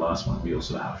looked at the last one, we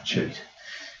also half cheat.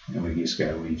 And we just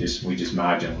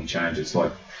marginally change. It's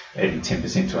like adding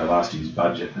 10% to our last year's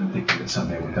budget and thinking that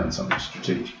somehow we've done something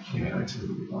strategic. It's a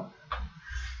little bit like that.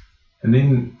 And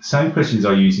then same questions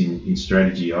I use in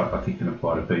strategy, I think can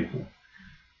apply to people.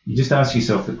 You just ask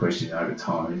yourself the question over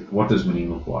time, what does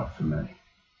winning look like for me?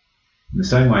 In the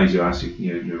same way as you ask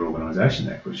your organisation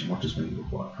that question, what does winning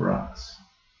look like for us?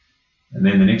 And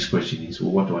then the next question is,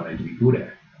 what do I need to be good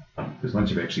at? Because once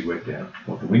you've actually worked out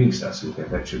what the winning starts to look at,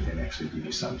 that should then actually give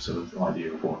you some sort of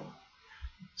idea of what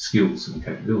skills and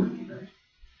capability you need.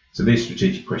 So they're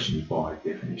strategic questions by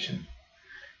definition.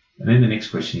 And then the next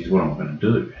question is, what am I going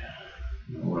to do?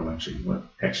 What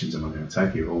actions am I going to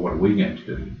take here, or what are we going to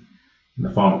do? And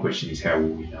the final question is, how will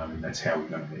we know? And that's how we're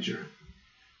going to measure it.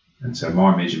 And so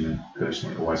my measurement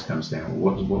personally always comes down,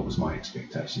 what was my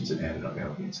expectations and how did I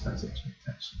go against those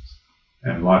expectations?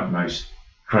 And like most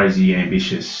crazy,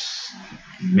 ambitious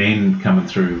men coming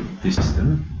through this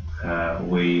system,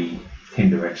 we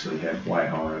tend to actually have way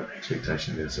higher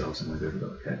expectation of ourselves than we've ever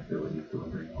got the capability of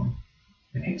delivering on.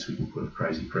 And hence we can put a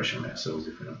crazy pressure on ourselves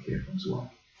if we're not careful as well.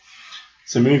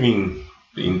 So moving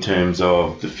in terms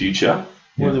of the future,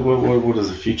 what does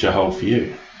the future hold for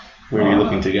you? Where are you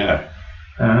looking to go?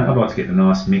 I'd like to get a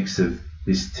nice mix of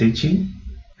this teaching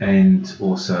and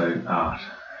also art.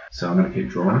 So I'm going to keep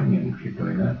drawing and keep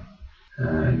doing that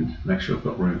and make sure I've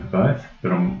got room for both.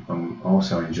 But I'm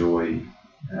also enjoy,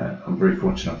 I'm very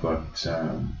fortunate I've got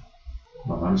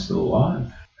my mum's still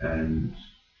alive, and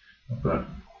I've got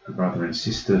a brother and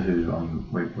sister who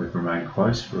we've remained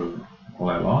close for all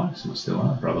our lives, and we still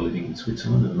are. Brother living in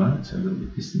Switzerland at the moment, so a little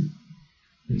bit distant.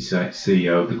 He's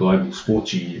CEO of the Global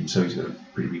Sports Union, so he's got a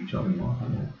pretty big job in life.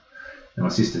 And my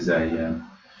sister's a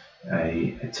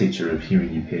teacher of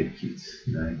hearing impaired kids,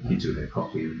 kids with their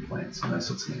cochlear implants and those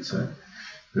sorts of things. So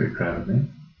very proud of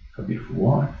them. Got a beautiful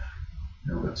wife,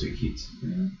 and I've got 2 kids,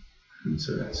 and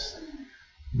so that's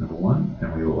number one.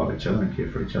 And we all love each other and care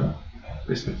for each other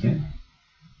best we can.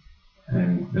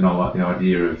 And then I like the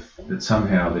idea of that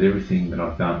somehow that everything that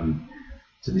I've done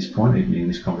to this point, even in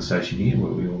this conversation here,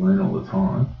 where we all learn all the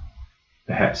time,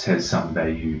 perhaps has some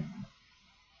value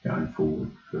going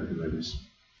forward for whoever's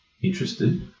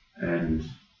interested. And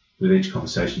with each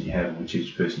conversation you have and with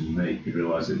each person you meet, you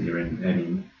realise that you're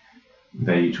adding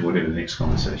value to whatever the next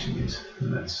conversation is,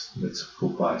 and that's a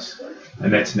cool place.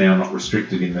 And that's now not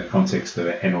restricted in the context of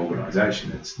an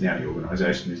organisation. It's now the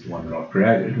organisation is the one that I've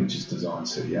created, which is Design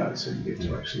CEO, so you get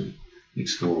to actually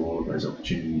explore all of those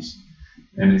opportunities.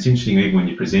 And it's interesting, even when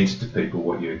you present it to people,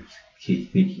 what your key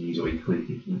thinking is, or your key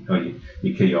thinking, or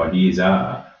your key ideas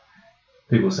are.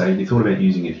 People say, "Have you thought about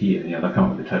using it here?" They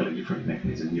come up with a totally different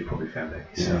mechanism. You probably found that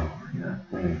yourself.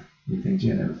 You think,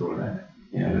 "Gee, I never thought of that."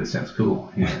 That sounds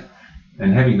cool.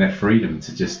 And having that freedom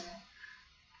to just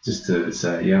to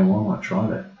say, "Yeah, well, I might try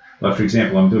that." Like, for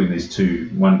example, I'm doing these 2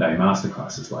 one-day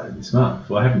masterclasses later this month.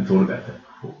 Well, I haven't thought about that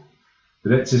before. But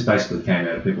that just basically came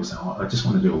out of people saying, "I just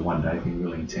want to do a one-day thing,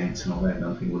 really intense and all that." And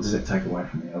I'm thinking, well, does that take away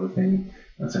from the other thing?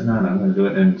 And I said, no, I'm going to do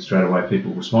it. And straight away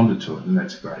people responded to it, and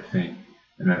that's a great thing.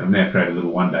 And I've now created a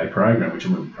little one-day program, which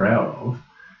I'm really proud of.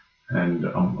 And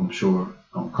I'm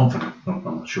confident, I'm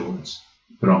not sure,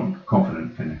 but I'm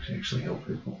confident it can actually help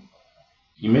people.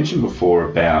 You mentioned before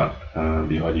about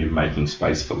the idea of making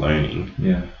space for learning.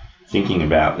 Yeah. Thinking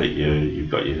about that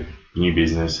you've got your new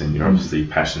business and you're obviously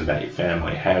passionate about your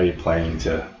family. How are you planning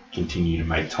to continue to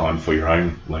make time for your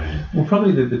own learning? Well,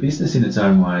 probably the business in its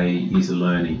own way is a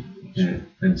learning.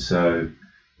 And so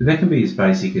that can be as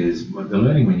basic as the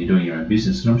learning when you're doing your own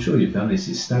business. And I'm sure you've done this,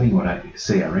 is studying what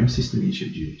CRM system you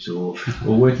should use, or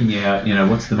working out,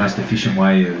 what's the most efficient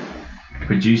way of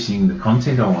producing the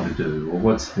content I want to do, or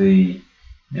what's the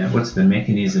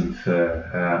mechanism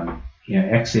for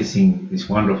accessing this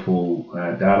wonderful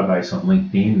database on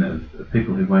LinkedIn of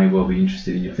people who may well be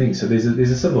interested in your thing. So there's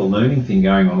a sort of a learning thing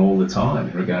going on all the time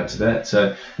in regard to that.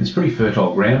 So it's pretty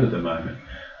fertile ground at the moment.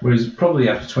 Whereas probably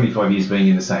after 25 years being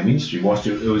in the same industry, whilst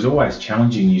it was always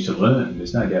challenging you to learn,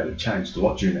 there's no doubt it changed a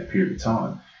lot during that period of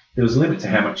time, there was a limit to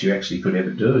how much you actually could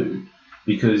ever do,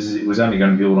 because it was only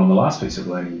going to build on the last piece of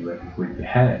learning you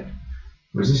had.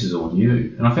 Whereas this is all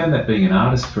new. And I found that being an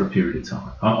artist for a period of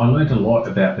time. I learned a lot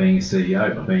about being a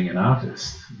CEO by being an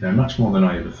artist, much more than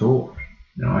I ever thought.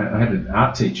 I had an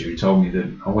art teacher who told me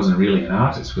that I wasn't really an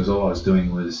artist, because all I was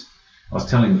doing was I was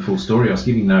telling the full story. I was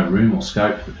giving no room or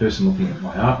scope for the person looking at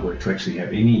my artwork to actually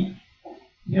have any,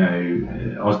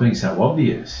 I was being so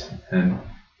obvious. And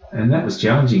that was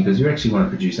challenging, because you actually want to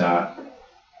produce art,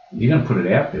 you're going to put it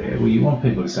out there. Well, you want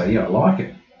people to say, yeah, I like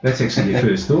it. That's actually your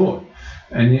first thought.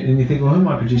 And you think, well, who am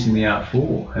I producing the art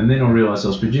for? And then I realised I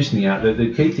was producing the art.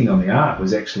 The key thing on the art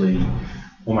was actually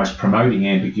almost promoting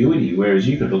ambiguity, whereas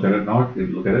you could look at it and I could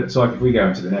look at it. It's like if we go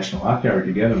into the National Art Gallery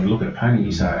together and we look at a painting,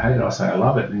 you say, I hate it, I say, I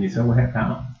love it. And you say, well, how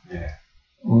come? Yeah.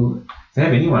 Well, to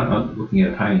have anyone looking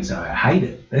at a painting and say, I hate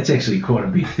it, that's actually quite a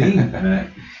big thing.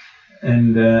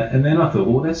 And then I thought,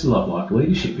 well, that's a lot like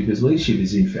leadership, because leadership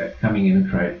is, in fact, coming in and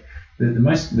create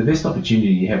the best opportunity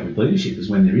you have with leadership is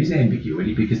when there is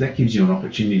ambiguity, because that gives you an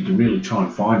opportunity to really try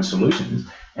and find solutions,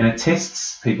 and it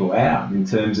tests people out in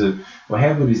terms of, well,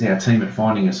 how good is our team at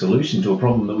finding a solution to a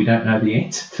problem that we don't know the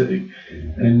answer to?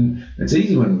 And it's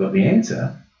easy when we've got the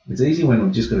answer. It's easy when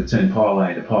we've just got to turn pile A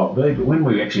into pile B, but when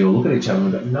we actually all look at each other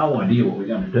and we've got no idea what we're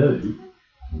going to do,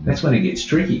 that's when it gets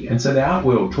tricky. And so the art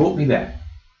world taught me that.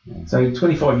 So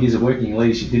 25 years of working in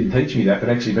leadership didn't teach me that, but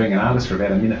actually being an artist for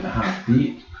about a minute and a half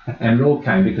did. And it all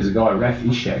came because a guy, Raf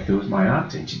Ishak, who was my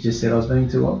art teacher, just said I was being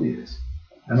too obvious.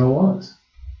 And I was.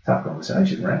 Tough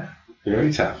conversation, Raf.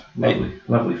 Very tough.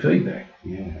 Lovely feedback.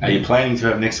 Yeah. Are you planning to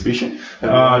have an exhibition?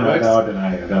 No, I don't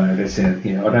know. That sounds, I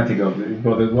don't think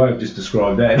by the way I've just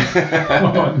described that,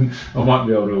 I might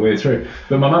be able to wear through.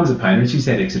 But my mum's a painter and she's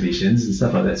had exhibitions and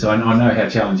stuff like that, so I know how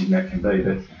challenging that can be.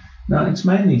 But no, it's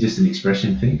mainly just an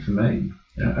expression thing for me.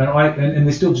 And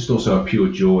there's still just also a pure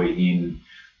joy in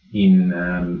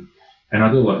and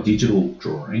I do a lot of digital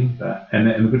drawing, and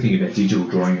the good thing about digital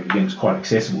drawing, again, it's quite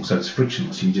accessible, so it's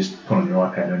frictionless. You just put on your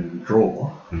iPad and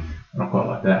draw, and I quite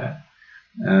like that.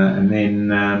 And then,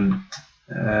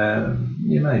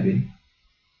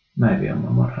 maybe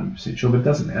I'm not 100% sure, but it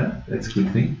doesn't matter. That's a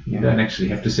good thing. You don't actually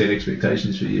have to set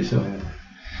expectations for yourself.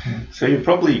 Yeah. So you're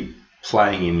probably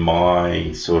playing in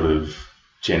my sort of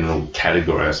general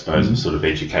category, I suppose, of sort of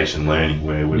education learning,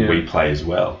 where we play as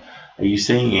well. Are you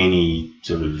seeing any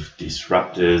sort of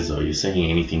disruptors, or are you seeing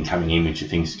anything coming in which you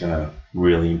think is going to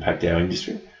really impact our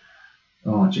industry?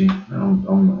 Oh, gee,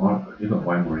 you've got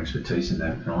way more expertise in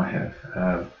that than I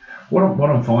have. What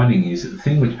I'm finding is that the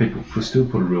thing which people still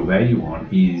put a real value on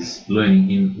is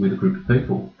learning with a group of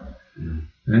people.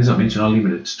 And as I mentioned, I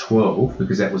limit it to 12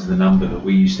 because that was the number that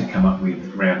we used to come up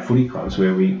with around footy clubs,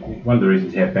 where one of the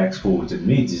reasons to have backs, forwards and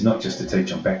mids is not just to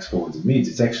teach on backs, forwards and mids,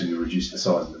 it's actually to reduce the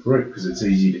size of the group, because it's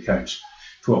easier to coach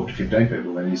 12 to 15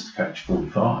 people than it is to coach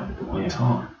 45 at one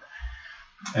time.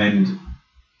 And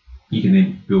you can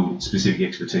then build specific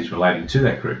expertise relating to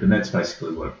that group, and that's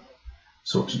basically what I've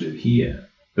sought to do here.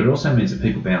 But it also means that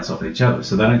people bounce off each other,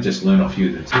 so they don't just learn off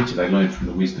you, the teacher, they learn from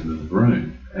the wisdom of the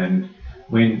room. And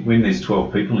when there's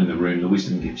 12 people in the room, the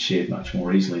wisdom gets shared much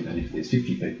more easily than if there's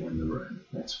 50 people in the room.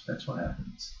 That's what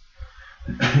happens.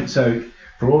 So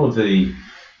for all of the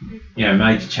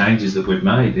major changes that we've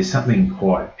made, there's something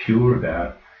quite pure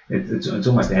about it. It's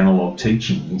almost analog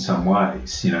teaching in some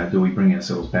ways. Do we bring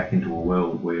ourselves back into a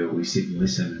world where we sit and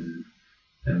listen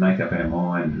and make up our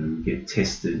mind and get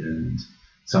tested, and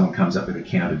someone comes up with a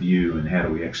counter view, and how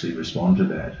do we actually respond to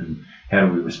that, and how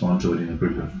do we respond to it in a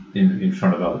group in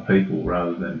front of other people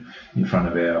rather than in front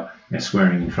of our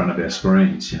swearing in front of our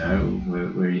screens,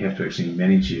 where you have to actually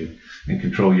manage and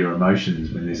control your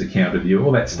emotions when there's a counter view,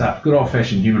 all that stuff, good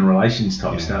old-fashioned human relations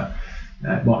type stuff,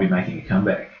 might be making a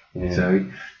comeback. Yeah. So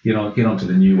get onto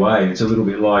the new way. It's a little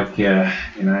bit like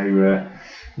when I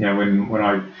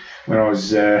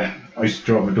used to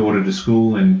drive my daughter to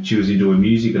school and she was into her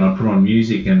music, and I put on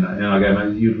music and I go,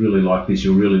 mate, you'd really like this,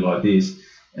 you'll really like this.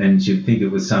 And she'd think it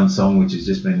was some song which has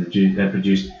just been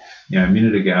produced a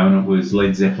minute ago, and it was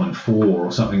Led Zeppelin 4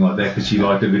 or something like that, because she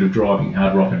liked a bit of driving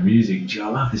hard rock and music. And she go,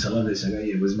 I love this. I go,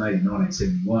 yeah, it was made in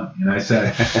 1971. So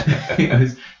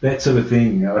that sort of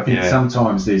thing. I think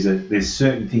sometimes there's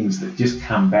certain things that just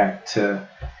come back to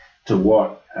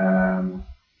what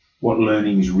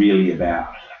learning is really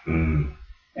about. Mm.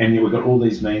 And we've got all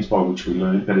these means by which we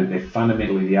learn, but they're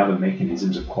fundamentally, the other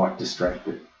mechanisms are quite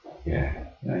distracted. Yeah.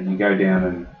 You go down,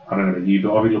 and I don't know about you,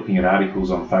 but I'll be looking at articles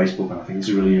on Facebook, and I think this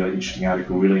is a really, really interesting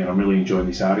article, really, and I'm really enjoying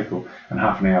this article. And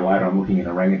half an hour later, I'm looking at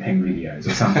orangutan videos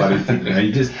or some bloody thing.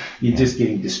 You're just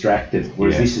getting distracted.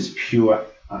 Whereas this is pure,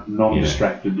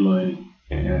 non-distracted learning.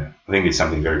 Yeah. I think it's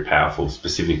something very powerful,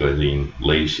 specifically in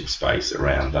leadership space,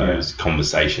 around those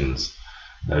conversations,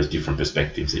 those different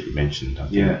perspectives that you mentioned. I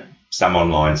think some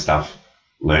online stuff,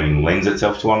 learning lends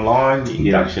itself to online,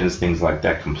 inductions, things like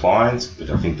that, compliance. But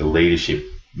I think the leadership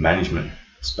management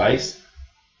space,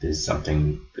 there's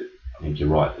something that, I think you're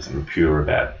right, there's something pure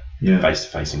about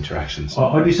face-to-face interactions.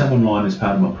 I do some online as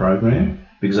part of my program,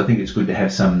 because I think it's good to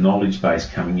have some knowledge base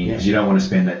coming in, because you don't want to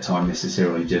spend that time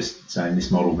necessarily just saying this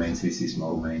model means this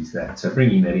model means that. So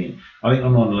bringing that in. I think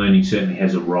online learning certainly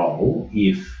has a role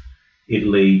if it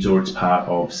leads or it's part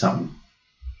of some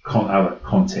other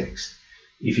context.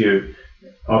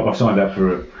 I've signed up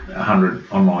for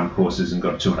 100 online courses and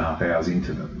got 2.5 hours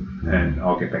into them, and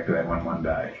I'll get back to that one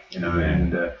day,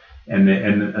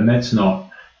 and that's not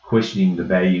questioning the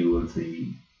value of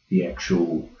the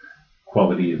actual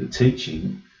quality of the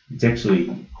teaching. It's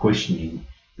actually questioning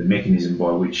the mechanism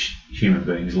by which human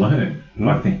beings learn,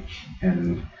 I think.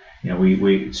 And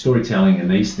we storytelling and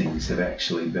these things have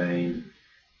actually been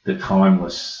the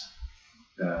timeless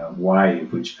way in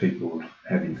which people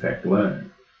have in fact learned.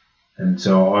 And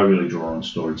so I really draw on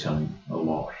storytelling a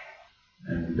lot,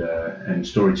 and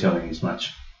storytelling is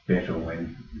much better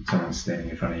when someone's standing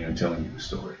in front of you and telling you a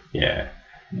story. Yeah,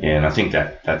 and I think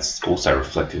that's also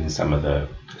reflected in some of the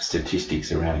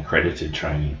statistics around accredited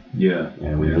training.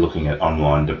 When you're looking at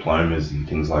online diplomas and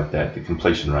things like that, the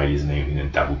completion rate isn't even in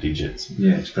double digits.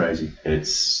 Yeah, it's crazy.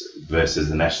 It's versus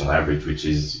the national average, which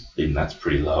is, even that's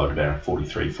pretty low at about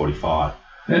 43, 45.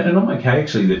 And I'm okay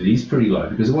actually that it is pretty low,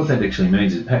 because what that actually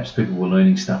means is perhaps people were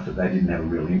learning stuff that they didn't have a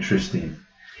real interest in.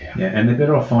 And they're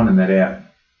better off finding that out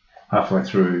halfway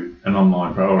through an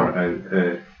online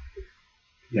program.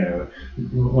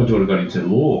 My daughter got into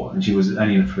law, and she was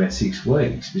only in it for about 6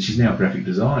 weeks, but she's now a graphic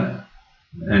designer,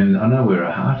 and I know where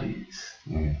her heart is.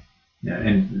 And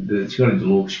she got into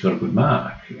law because she got a good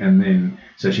mark, and then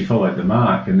so she followed the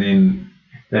mark, and then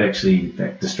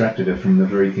that distracted her from the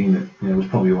very thing that was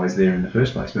probably always there in the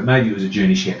first place. But maybe it was a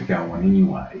journey she had to go on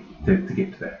anyway to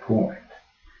get to that point.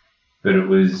 But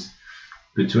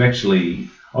to actually,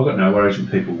 I've got no worries when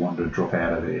people want to drop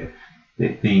out of their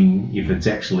thing if it's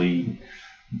actually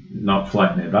not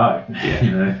floating their boat.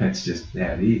 That's just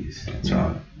how it is. That's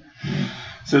right.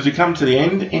 So as we come to the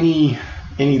end, any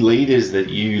leaders that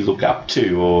you look up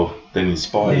to or that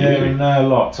inspire you? No,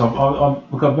 lots.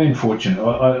 I've been fortunate.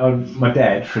 My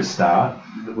dad, for a start,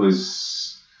 and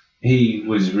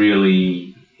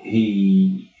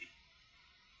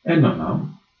my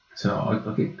mum. So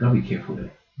I'll be careful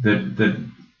there.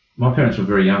 My parents were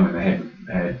very young when they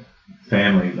had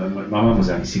family. My mum was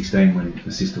only 16 when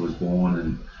my sister was born,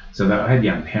 and so I had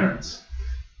young parents,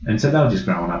 and so they were just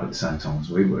growing up at the same time as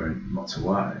we were in lots of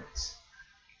ways.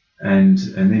 And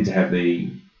then to have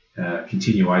the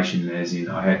continuation, as in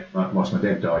whilst my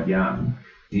dad died young,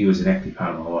 he was an active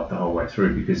part of my life the whole way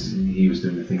through, because he was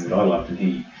doing the thing that I loved, and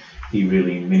he he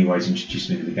really, in many ways, introduced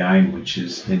me to the game, which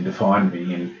has then defined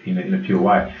me in a pure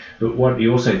way. But what he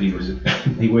also did was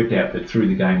he worked out that through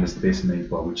the game was the best means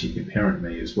by which he could parent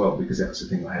me as well, because that was the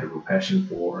thing I had a real passion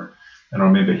for. And I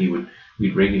remember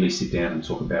we'd regularly sit down and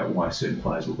talk about why certain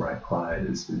players were great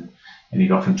players, and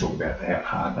he'd often talk about how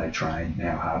hard they trained, and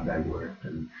how hard they worked,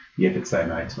 and the efforts they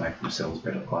made to make themselves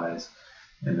better players.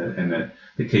 And the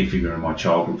key figure in my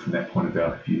childhood from that point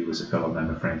of view was a fellow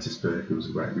named Francis Burke, who was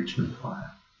a great Richmond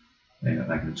player. They ended up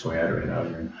making a Toyota out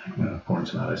over and pouring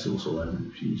tomato sauce all over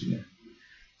him a few years ago.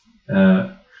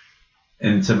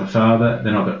 And so my father,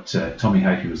 then I got Tommy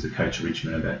Hake, who was the coach of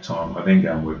Richmond at that time. I then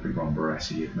go and work with Ron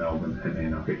Barassi at Melbourne, and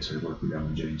then I get to work with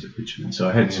Alan Jeans at Richmond. So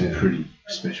I had some pretty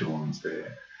special ones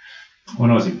there.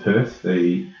 When I was in Perth,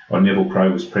 Neville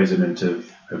Crowe was president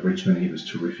of Richmond. He was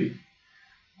terrific.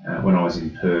 When I was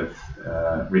in Perth,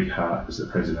 Rick Hart was the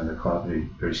president of the club, a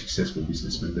very successful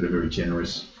businessman, but a very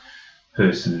generous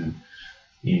person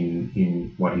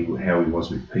in how he was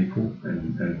with people,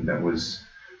 and that was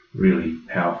really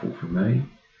powerful for me.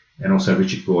 And also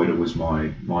Richard Goyder was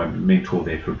my mentor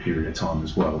there for a period of time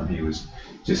as well, and he was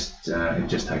just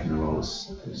taken the role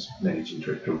as managing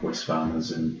director of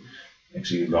Wesfarmers, and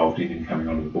actually involved in coming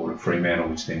onto the board of Fremantle,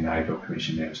 which then the AFL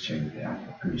Commission, now is chairman of the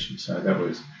AFL Commission. So that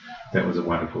was a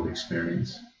wonderful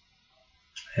experience.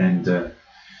 And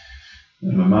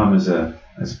my mum as a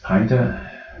painter,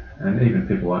 and even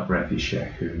people like Brad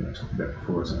Fishak, who I talked about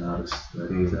before as an artist,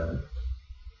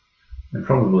 and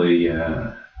probably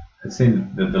it's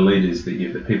then the leaders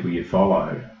the people you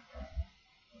follow,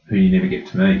 who you never get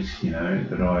to meet.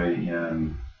 But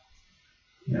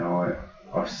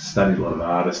I've studied a lot of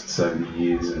artists over the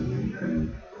years,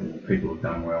 and people have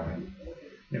done well in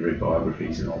read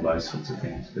biographies and all those sorts of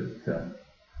things. But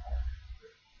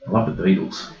I love the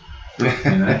Beatles,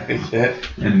 Yeah.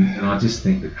 And I just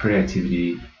think the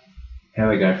creativity, how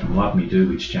they go from Love Me Do,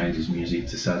 which changes music,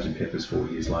 to Sgt. Pepper's 4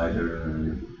 years later,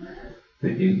 and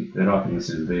that I can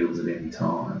listen to the Beatles at any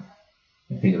time.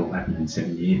 I think it'll happen in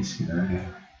 7 years,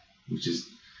 which is,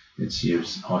 it's your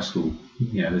high school,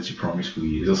 that's your primary school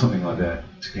years or something like that,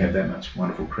 to have that much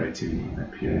wonderful creativity in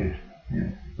that period. Yeah.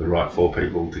 The right four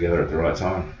people together at the right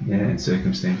time. Yeah, and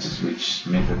circumstances which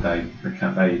meant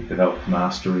that they developed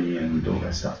mastery and all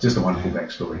that stuff. Just a wonderful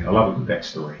backstory. I love a good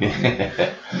backstory.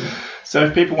 So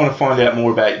if people want to find out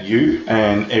more about you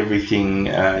and everything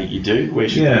you do, where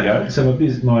should they go? So my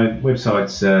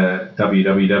website's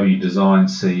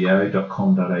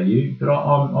www.designceo.com.au, but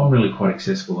I'm really quite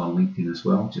accessible on LinkedIn as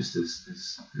well, just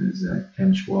as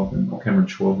Cam Schwab or Cameron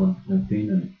Schwab on LinkedIn,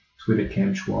 and Twitter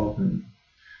Cam Schwab and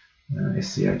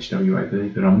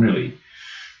SCHWAB. But I'm really,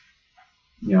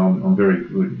 I'm very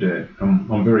good.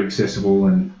 I'm very accessible,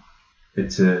 and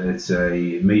it's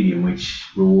a medium which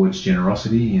rewards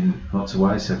generosity in lots of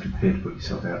ways. So prepare to put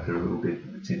yourself out there a little bit,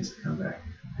 and it tends to come back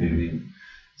in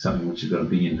something which has got 1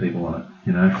 billion people on it,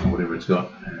 or whatever it's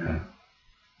got.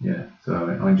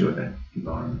 So I enjoy that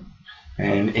environment.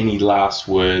 And any last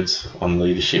words on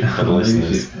leadership for the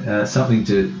listeners? Something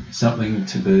to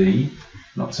be,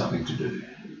 not something to do.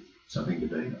 Something to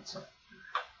be, not something.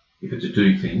 If it's a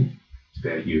do thing, it's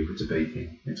about you. If it's a be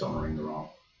thing, it's honouring the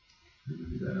role.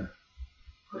 And,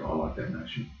 I like that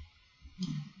notion.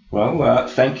 Well,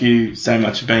 thank you so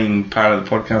much for being part of the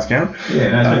podcast, Cameron.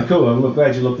 Yeah, no, it's been cool. I'm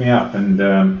glad you looked me up, and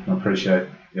I appreciate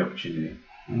the opportunity.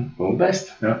 All the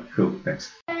best. No, cool,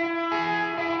 thanks.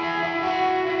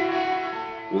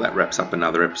 Well, that wraps up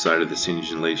another episode of the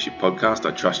Synergen Leadership Podcast.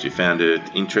 I trust you found it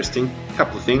interesting. A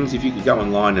couple of things. If you could go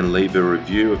online and leave a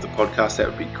review of the podcast, that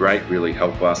would be great. Really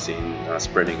help us in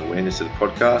spreading awareness of the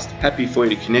podcast. Happy for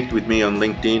you to connect with me on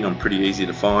LinkedIn. I'm pretty easy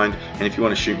to find. And if you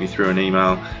want to shoot me through an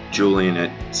email,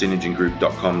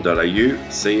 julian@synergengroup.com.au.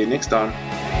 See you next time.